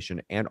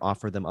lamentation and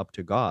offer them up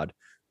to God.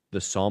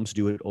 The Psalms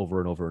do it over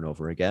and over and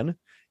over again.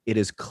 It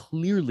is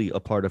clearly a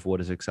part of what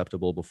is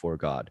acceptable before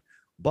God.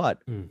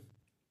 But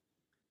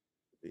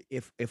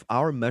if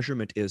our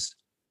measurement is,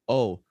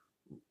 oh,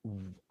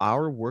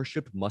 our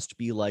worship must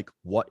be like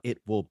what it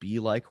will be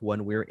like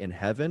when we're in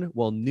heaven,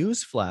 well,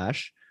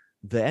 newsflash,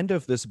 the end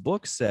of this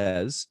book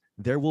says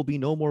there will be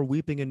no more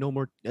weeping and no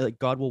more, like,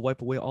 God will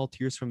wipe away all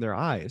tears from their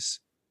eyes.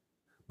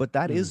 But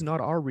that is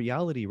not our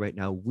reality right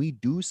now. We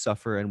do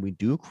suffer and we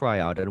do cry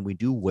out and we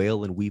do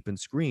wail and weep and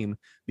scream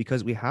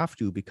because we have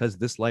to, because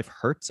this life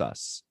hurts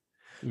us.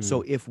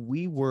 So if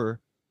we were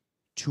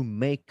to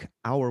make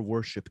our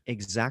worship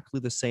exactly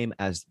the same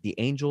as the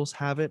angels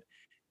have it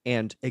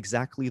and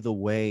exactly the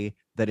way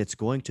that it's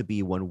going to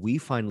be when we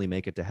finally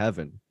make it to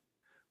heaven,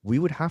 we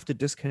would have to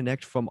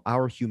disconnect from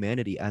our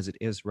humanity as it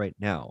is right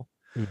now.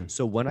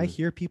 So when I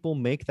hear people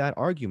make that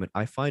argument,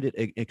 I find it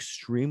an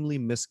extremely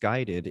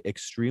misguided,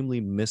 extremely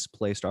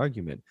misplaced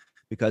argument,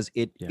 because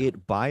it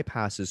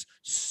bypasses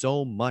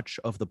so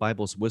much of the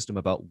Bible's wisdom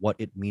about what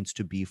it means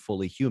to be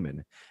fully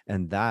human.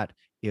 And that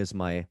is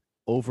my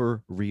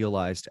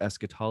over-realized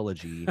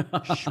eschatology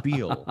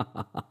spiel.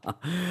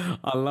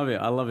 I love it.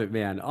 I love it,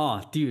 man.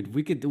 Oh, dude,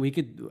 we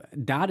could.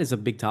 That is a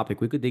big topic.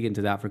 We could dig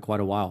into that for quite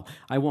a while.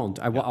 I won't.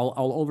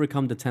 I'll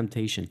overcome the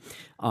temptation.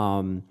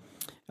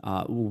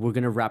 We're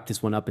gonna wrap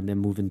this one up and then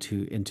move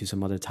into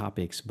some other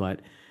topics.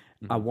 But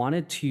I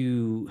wanted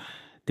to.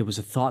 There was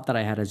a thought that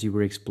I had as you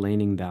were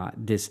explaining that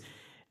this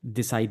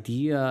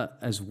idea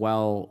as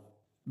well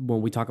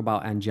when we talk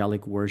about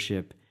angelic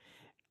worship.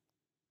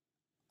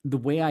 The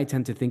way I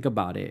tend to think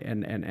about it,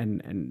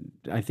 and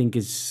I think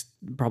is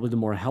probably the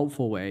more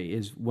helpful way,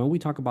 is when we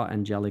talk about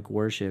angelic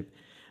worship,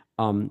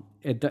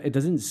 it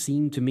doesn't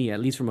seem to me, at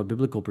least from a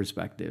biblical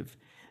perspective,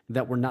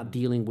 that we're not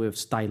dealing with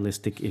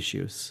stylistic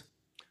issues.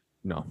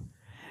 No.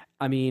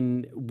 I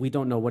mean, we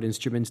don't know what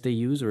instruments they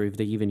use or if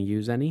they even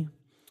use any.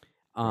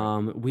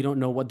 We don't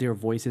know what their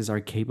voices are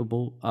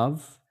capable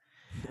of,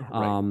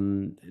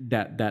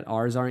 that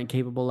ours aren't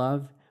capable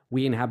of.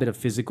 We inhabit a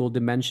physical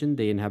dimension.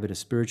 They inhabit a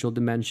spiritual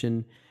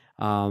dimension.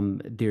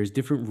 There's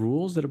different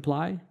rules that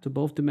apply to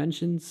both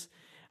dimensions.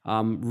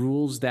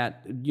 Rules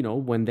that,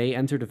 when they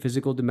enter the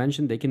physical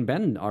dimension, they can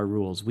bend our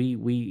rules.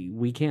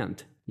 We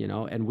can't,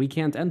 and we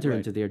can't enter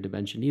into their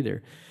dimension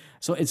either.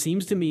 So it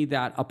seems to me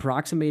that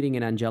approximating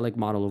an angelic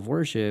model of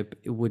worship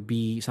would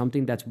be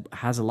something that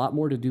has a lot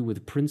more to do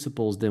with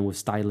principles than with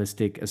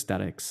stylistic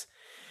aesthetics.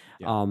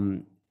 Yeah.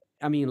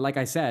 I mean, like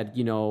I said,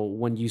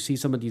 when you see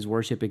some of these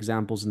worship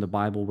examples in the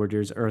Bible where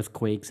there's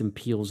earthquakes and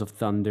peals of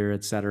thunder,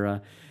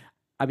 etc.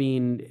 I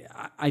mean,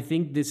 I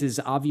think this is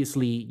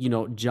obviously,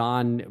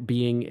 John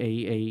being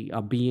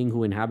a being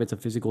who inhabits a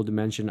physical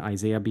dimension,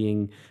 Isaiah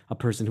being a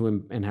person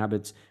who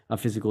inhabits a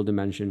physical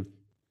dimension,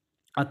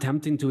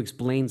 attempting to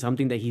explain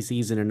something that he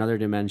sees in another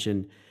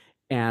dimension.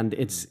 And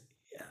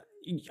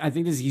I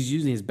think he's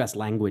using his best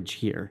language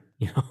here,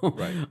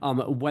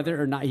 whether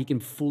or not he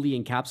can fully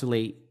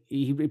encapsulate.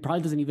 He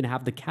probably doesn't even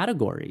have the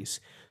categories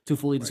to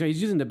fully describe.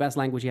 He's using the best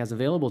language he has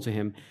available to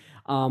him.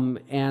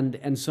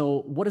 And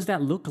so what does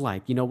that look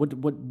like?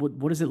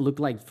 What does it look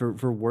like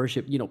for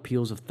worship?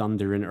 Peals of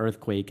thunder and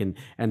earthquake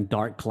and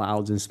dark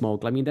clouds and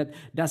smoke. I mean,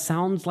 that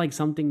sounds like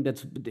something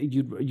that's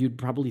you'd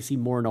probably see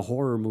more in a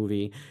horror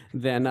movie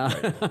than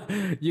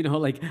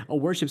like a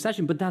worship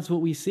session, but that's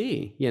what we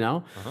see,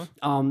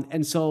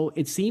 and so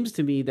it seems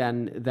to me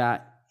then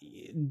that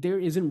there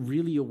isn't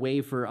really a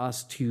way for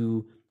us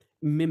to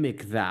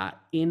mimic that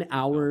in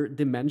our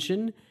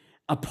dimension,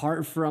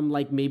 apart from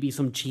like maybe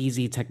some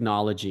cheesy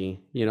technology,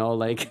 that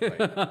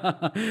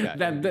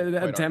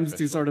attempts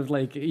to sort of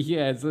like,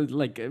 it's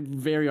like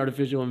very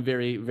artificial and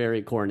very,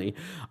 very corny.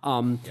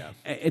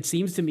 It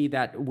seems to me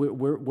that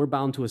we're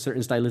bound to a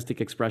certain stylistic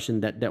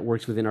expression that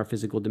works within our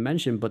physical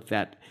dimension, but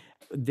that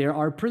there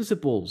are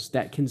principles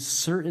that can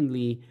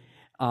certainly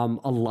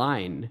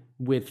align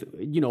with,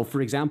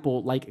 for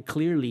example, like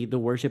clearly the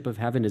worship of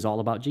heaven is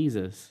all about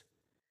Jesus.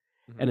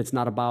 And it's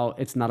not about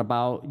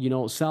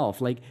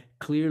self. Like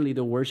clearly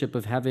the worship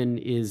of heaven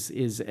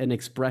is an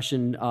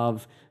expression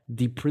of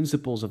the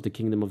principles of the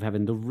kingdom of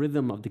heaven, the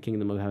rhythm of the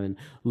kingdom of heaven,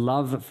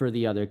 love for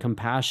the other,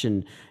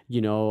 compassion,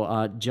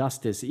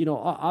 justice.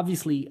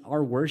 Obviously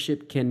our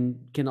worship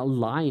can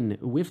align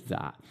with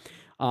that.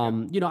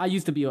 I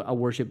used to be a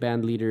worship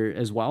band leader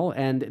as well,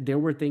 and there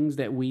were things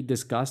that we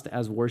discussed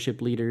as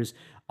worship leaders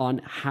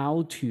on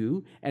how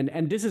to,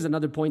 and this is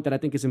another point that I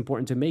think is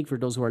important to make for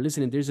those who are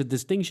listening. There's a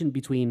distinction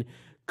between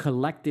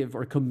collective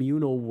or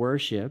communal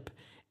worship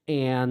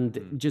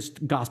and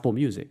just gospel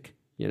music.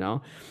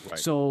 Right.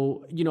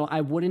 So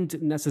I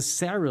wouldn't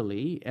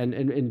necessarily,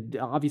 and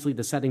obviously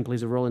the setting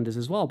plays a role in this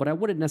as well, but I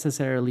wouldn't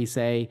necessarily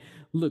say,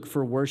 look,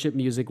 for worship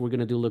music we're going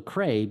to do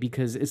Lecrae,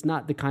 because it's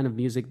not the kind of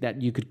music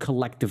that you could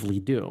collectively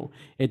do.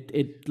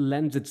 It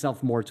lends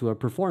itself more to a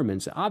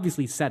performance.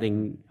 Obviously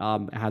setting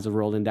has a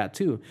role in that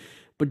too,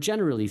 but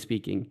generally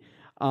speaking,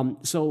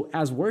 so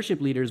as worship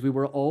leaders we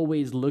were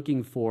always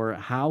looking for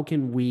how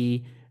can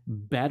we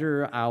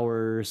better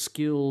our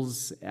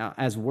skills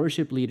as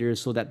worship leaders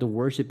so that the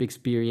worship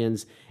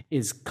experience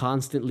is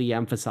constantly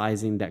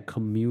emphasizing that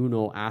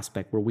communal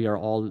aspect where we are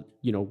all,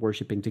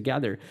 worshiping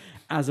together,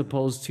 as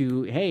opposed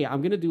to, hey,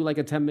 I'm going to do like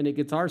a 10-minute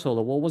guitar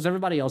solo. Well, what's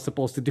everybody else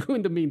supposed to do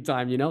in the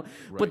meantime, Right.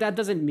 But that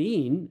doesn't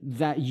mean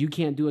that you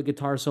can't do a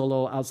guitar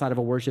solo outside of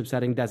a worship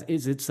setting that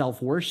is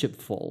itself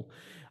worshipful.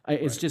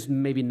 It's just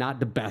maybe not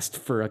the best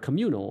for a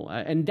communal,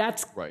 and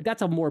that's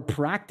a more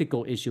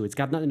practical issue. It's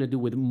got nothing to do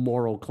with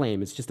moral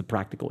claim. It's just a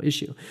practical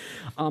issue.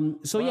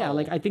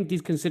 I think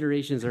these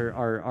considerations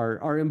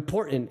are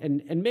important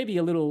and maybe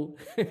a little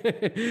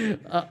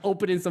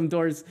opening some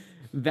doors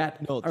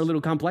that are a little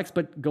complex.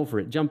 But go for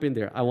it. Jump in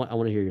there. I want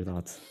to hear your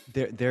thoughts.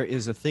 There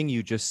is a thing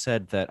you just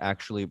said that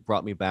actually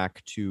brought me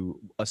back to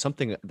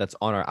something that's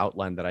on our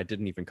outline that I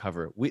didn't even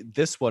cover.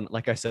 This one,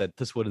 like I said,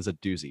 this one is a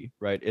doozy,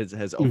 right? It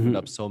has opened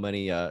up so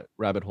many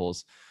rabbit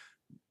holes.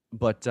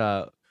 But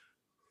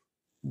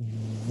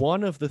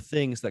one of the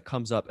things that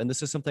comes up, and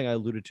this is something I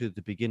alluded to at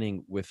the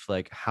beginning with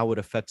like how it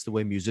affects the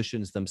way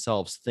musicians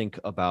themselves think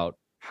about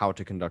how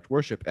to conduct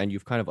worship, and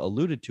you've kind of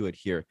alluded to it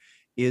here,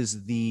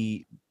 is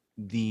the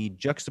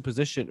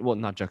juxtaposition, well,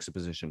 not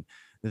juxtaposition,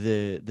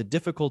 the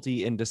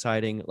difficulty in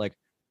deciding like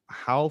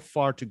how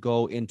far to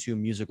go into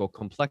musical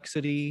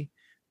complexity,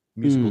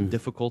 musical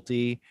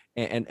difficulty,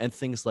 and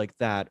things like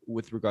that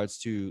with regards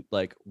to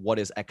like what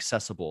is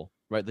accessible,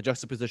 right? The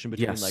juxtaposition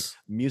between like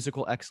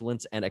musical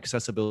excellence and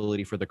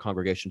accessibility for the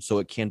congregation, so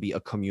it can be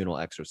a communal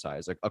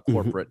exercise, like a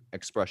corporate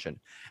expression.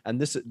 And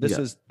this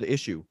is the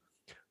issue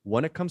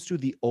when it comes to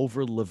the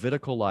over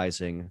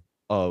Leviticalizing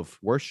of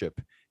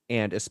worship,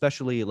 and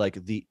especially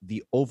like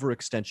the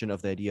overextension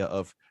of the idea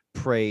of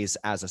praise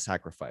as a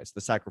sacrifice,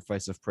 the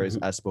sacrifice of praise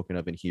as spoken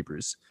of in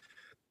Hebrews.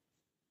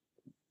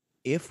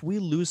 If we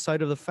lose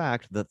sight of the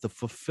fact that the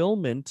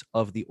fulfillment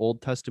of the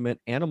Old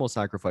Testament animal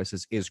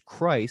sacrifices is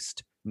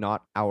Christ,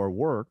 not our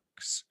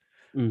works,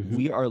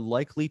 we are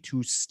likely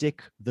to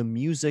stick the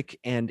music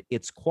and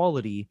its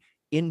quality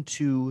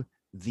into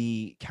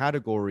the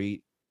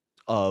category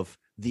of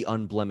the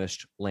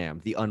unblemished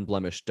lamb, the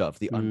unblemished dove,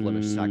 the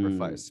unblemished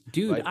sacrifice.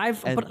 Dude, right?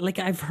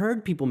 I've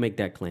heard people make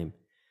that claim.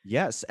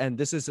 Yes, and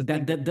this is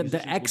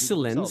the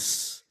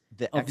excellence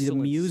of the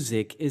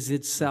music is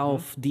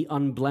itself the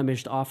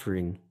unblemished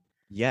offering.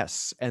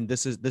 Yes, and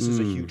this is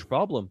a huge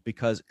problem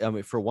because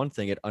for one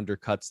thing, it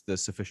undercuts the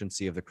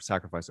sufficiency of the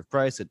sacrifice of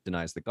Christ. It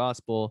denies the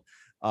gospel.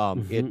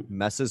 It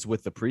messes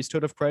with the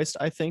priesthood of Christ,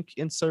 I think,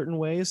 in certain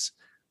ways.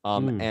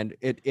 And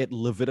it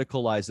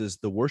Leviticalizes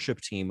the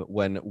worship team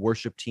when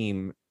worship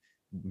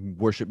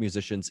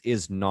musicians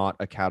is not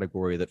a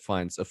category that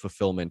finds a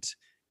fulfillment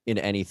in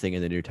anything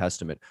in the New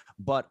Testament.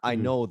 But I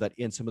know that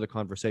in some of the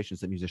conversations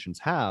that musicians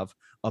have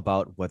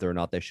about whether or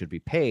not they should be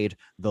paid,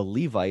 the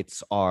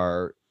Levites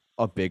are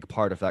a big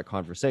part of that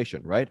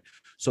conversation, right?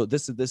 So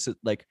this is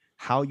like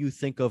how you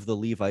think of the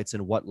Levites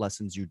and what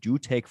lessons you do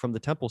take from the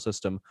temple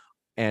system,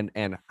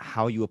 and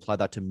how you apply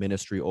that to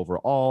ministry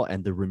overall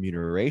and the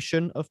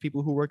remuneration of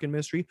people who work in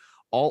ministry.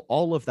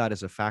 All of that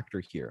is a factor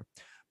here.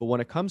 But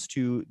when it comes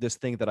to this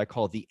thing that I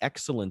call the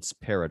excellence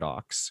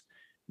paradox,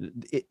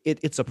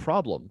 it's a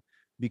problem,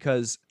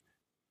 because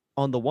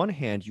on the one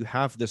hand, you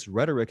have this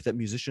rhetoric that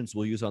musicians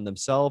will use on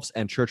themselves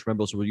and church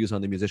members will use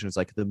on the musicians,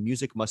 like the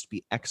music must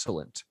be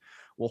excellent.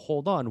 Well,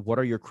 hold on. What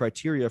are your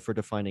criteria for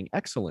defining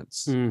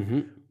excellence?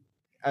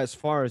 As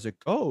far as it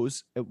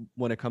goes,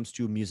 when it comes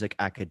to music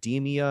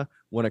academia,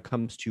 when it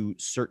comes to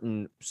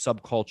certain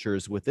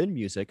subcultures within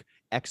music,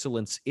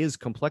 excellence is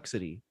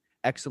complexity.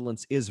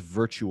 Excellence is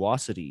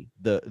virtuosity,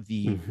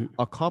 the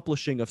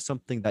accomplishing of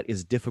something that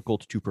is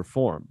difficult to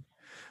perform.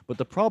 But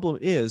the problem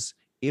is,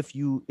 if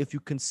you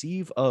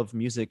conceive of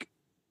music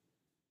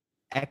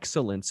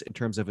excellence in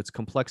terms of its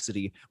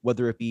complexity,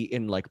 whether it be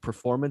in like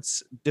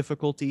performance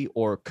difficulty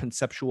or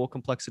conceptual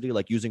complexity,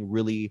 like using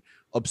really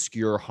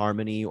obscure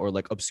harmony or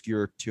like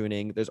obscure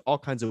tuning. There's all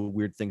kinds of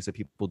weird things that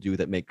people do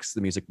that makes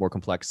the music more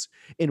complex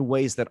in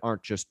ways that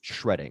aren't just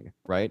shredding,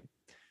 right?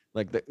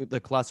 Like the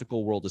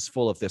classical world is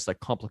full of this like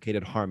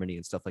complicated harmony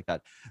and stuff like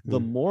that. The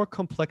more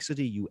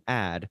complexity you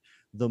add,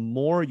 the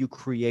more you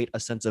create a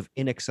sense of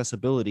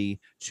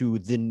inaccessibility to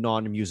the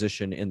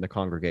non-musician in the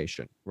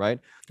congregation, right?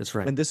 That's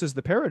right. And this is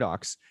the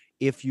paradox.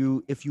 If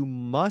you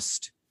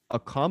must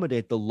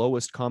accommodate the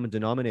lowest common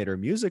denominator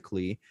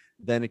musically,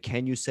 then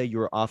can you say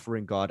you're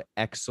offering God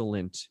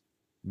excellent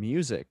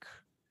music?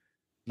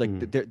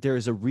 Like there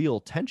is a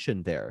real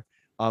tension there.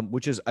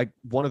 Which is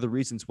one of the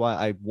reasons why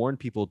I warn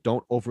people,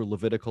 don't over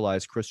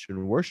Leviticalize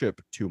Christian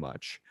worship too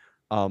much.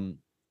 Oh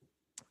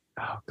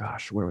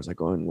gosh, where was I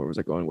going?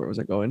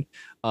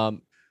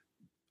 On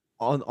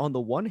the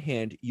one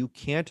hand, you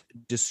can't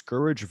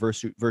discourage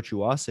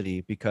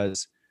virtuosity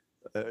because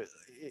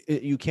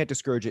you can't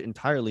discourage it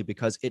entirely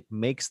because it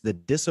makes the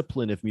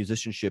discipline of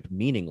musicianship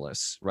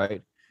meaningless,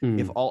 right?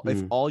 If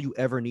all you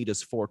ever need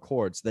is 4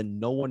 chords, then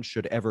no one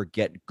should ever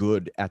get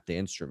good at the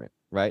instrument,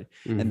 right?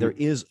 And there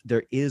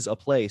is a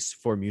place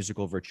for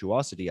musical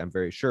virtuosity, I'm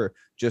very sure,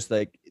 just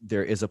like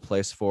there is a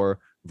place for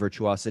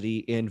virtuosity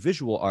in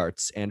visual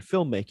arts and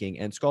filmmaking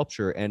and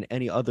sculpture and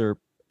any other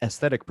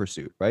aesthetic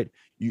pursuit, right?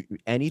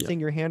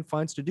 Anything your hand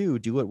finds to do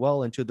it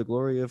well and to the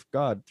glory of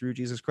God through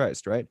Jesus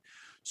Christ, right?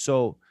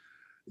 So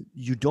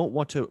you don't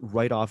want to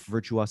write off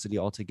virtuosity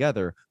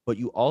altogether, but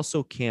you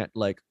also can't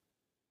like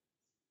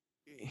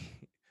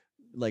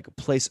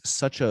place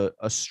such a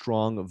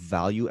strong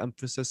value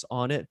emphasis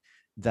on it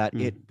that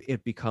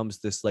it becomes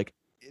this like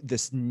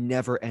this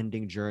never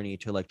ending journey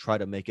to like try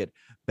to make it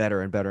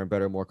better and better and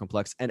better, more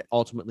complex and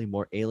ultimately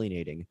more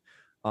alienating.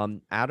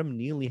 Adam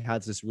Neely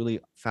has this really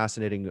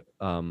fascinating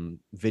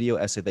video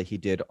essay that he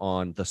did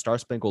on the Star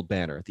Spangled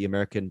Banner, the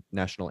American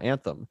national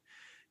anthem.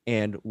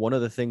 And one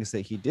of the things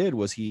that he did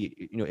was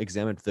he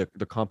examined the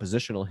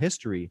compositional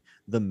history.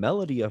 The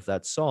melody of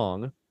that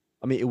song,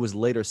 I mean, it was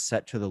later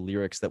set to the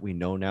lyrics that we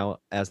know now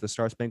as the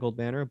Star Spangled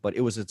Banner, but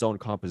it was its own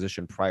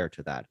composition prior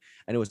to that.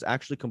 And it was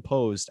actually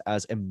composed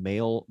as a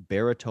male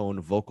baritone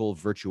vocal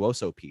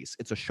virtuoso piece.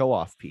 It's a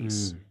show-off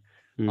piece.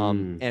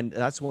 And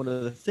that's one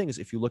of the things,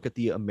 if you look at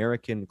the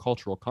American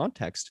cultural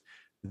context,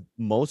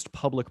 most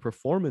public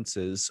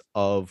performances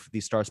of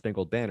the Star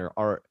Spangled Banner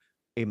are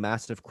a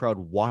massive crowd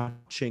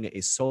watching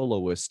a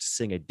soloist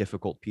sing a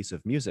difficult piece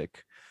of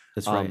music.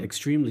 That's right.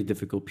 Extremely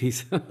difficult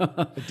piece.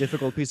 A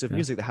difficult piece of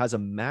music that has a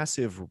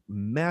massive,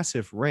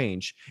 massive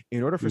range.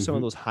 In order for some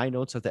of those high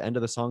notes at the end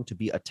of the song to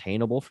be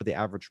attainable for the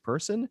average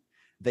person,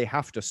 they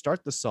have to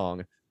start the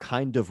song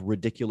kind of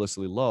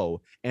ridiculously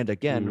low. And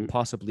again,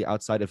 possibly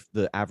outside of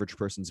the average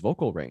person's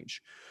vocal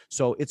range.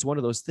 So it's one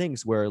of those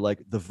things where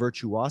like the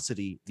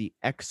virtuosity, the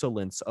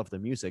excellence of the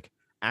music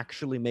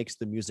actually makes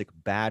the music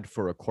bad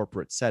for a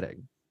corporate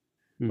setting.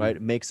 Right?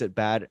 It makes it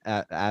bad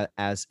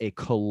as a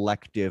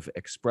collective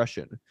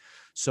expression.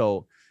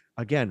 So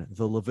again,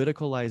 the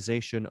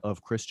Leviticalization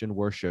of Christian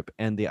worship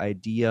and the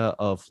idea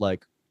of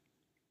like,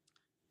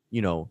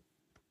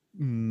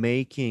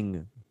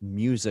 making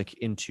music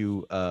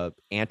into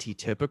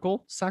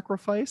anti-typical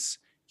sacrifice,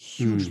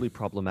 hugely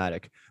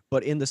problematic.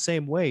 But in the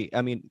same way,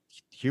 I mean,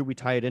 here we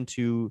tie it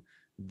into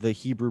the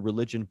Hebrew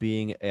religion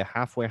being a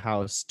halfway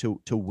house to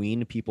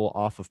wean people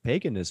off of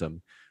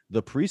paganism.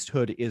 The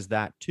priesthood is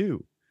that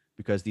too,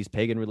 because these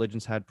pagan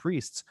religions had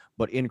priests.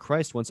 But in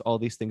Christ, once all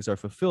these things are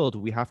fulfilled,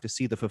 we have to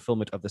see the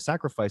fulfillment of the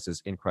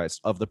sacrifices in Christ,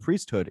 of the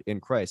priesthood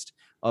in Christ,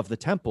 of the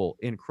temple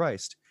in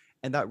Christ.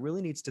 And that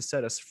really needs to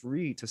set us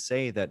free to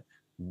say that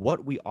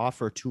what we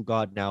offer to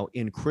God now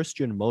in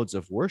Christian modes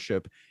of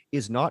worship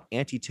is not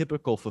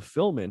anti-typical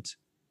fulfillment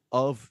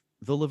of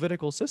the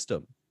Levitical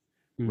system,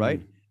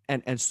 right?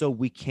 And so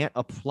we can't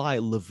apply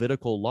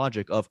Levitical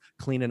logic of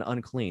clean and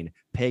unclean,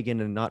 pagan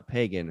and not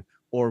pagan,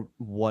 or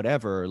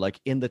whatever, like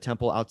in the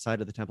temple,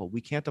 outside of the temple. We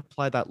can't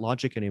apply that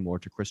logic anymore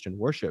to Christian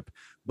worship.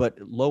 But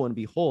lo and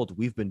behold,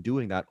 we've been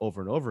doing that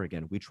over and over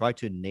again. We try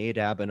to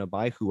Nadab and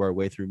Abihu our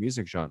way through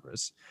music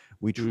genres.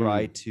 We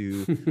try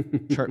to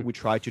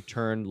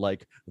turn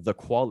like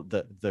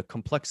the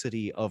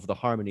complexity of the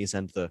harmonies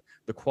and the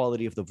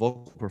quality of the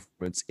vocal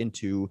performance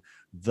into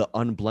the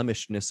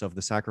unblemishedness of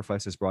the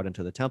sacrifices brought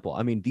into the temple.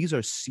 I mean, these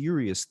are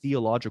serious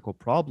theological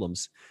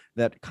problems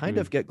that kind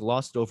of get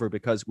glossed over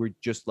because we're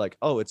just like,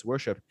 oh, it's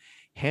worship.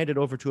 Hand it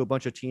over to a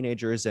bunch of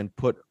teenagers and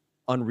put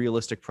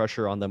unrealistic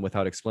pressure on them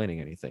without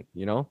explaining anything,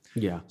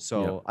 Yeah.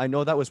 So I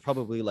know that was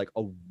probably like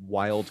a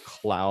wild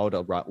cloud,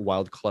 a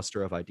wild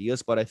cluster of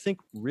ideas, but I think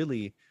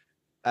really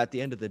at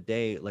the end of the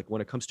day, like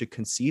when it comes to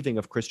conceiving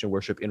of Christian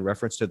worship in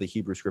reference to the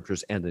Hebrew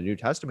scriptures and the New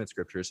Testament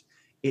scriptures,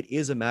 it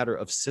is a matter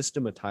of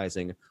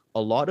systematizing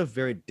a lot of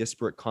very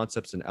disparate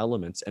concepts and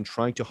elements and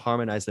trying to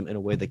harmonize them in a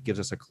way that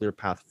gives us a clear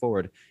path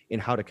forward in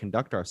how to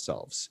conduct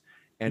ourselves.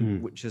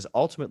 And which is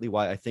ultimately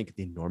why I think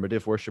the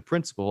normative worship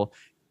principle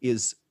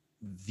is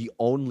the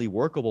only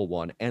workable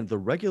one. And the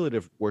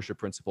regulative worship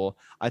principle,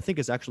 I think,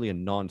 is actually a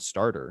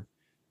non-starter.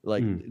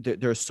 Like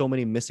there are so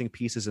many missing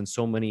pieces and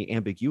so many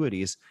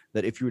ambiguities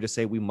that if you were to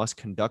say we must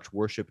conduct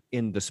worship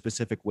in the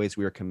specific ways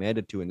we are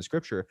commanded to in the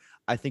scripture,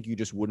 I think you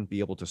just wouldn't be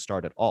able to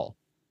start at all.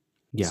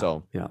 Yeah.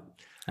 So yeah,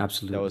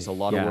 absolutely. that was a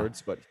lot of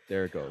words, but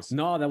there it goes.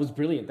 No, that was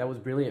brilliant. That was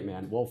brilliant,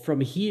 man. Well, from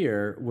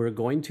here, we're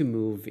going to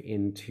move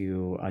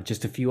into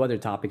just a few other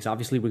topics.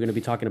 Obviously, we're going to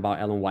be talking about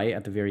Ellen White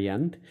at the very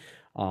end.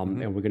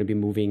 And we're going to be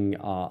moving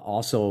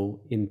also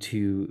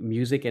into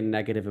music and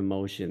negative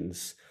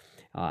emotions.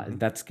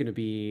 That's going to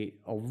be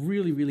a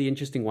really, really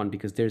interesting one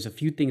because there's a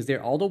few things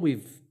there. Although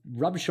we've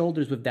rubbed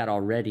shoulders with that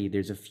already,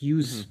 there's a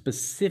few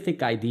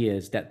specific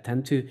ideas that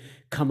tend to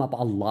come up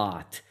a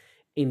lot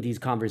in these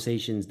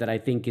conversations that I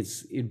think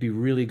it'd be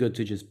really good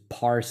to just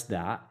parse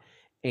that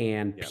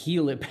and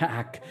peel it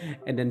back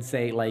and then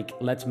say, like,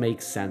 let's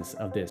make sense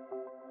of this.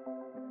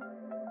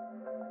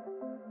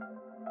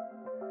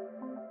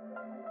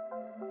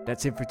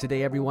 That's it for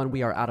today, everyone.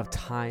 We are out of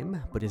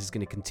time, but this is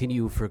going to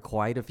continue for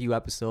quite a few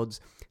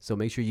episodes. So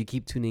make sure you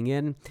keep tuning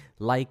in,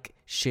 like,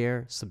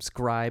 share,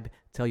 subscribe,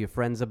 tell your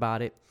friends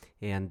about it,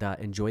 and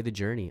enjoy the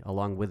journey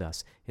along with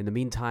us. In the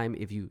meantime,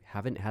 if you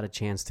haven't had a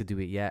chance to do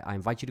it yet, I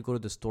invite you to go to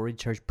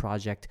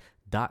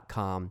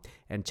thestoriedchurchproject.com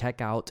and check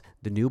out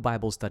the new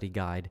Bible study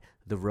guide,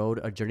 The Road,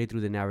 A Journey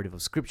Through the Narrative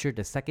of Scripture.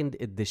 The second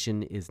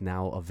edition is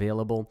now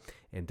available.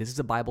 And this is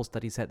a Bible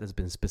study set that's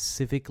been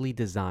specifically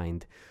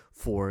designed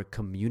for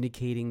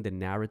communicating the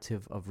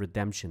narrative of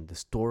redemption, the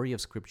story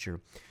of Scripture,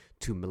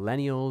 to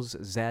millennials,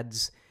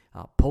 Zeds,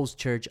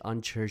 post-church,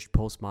 unchurched,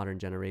 postmodern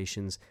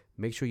generations.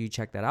 Make sure you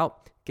check that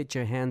out. Get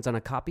your hands on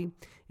a copy,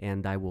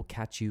 and I will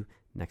catch you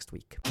next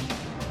week.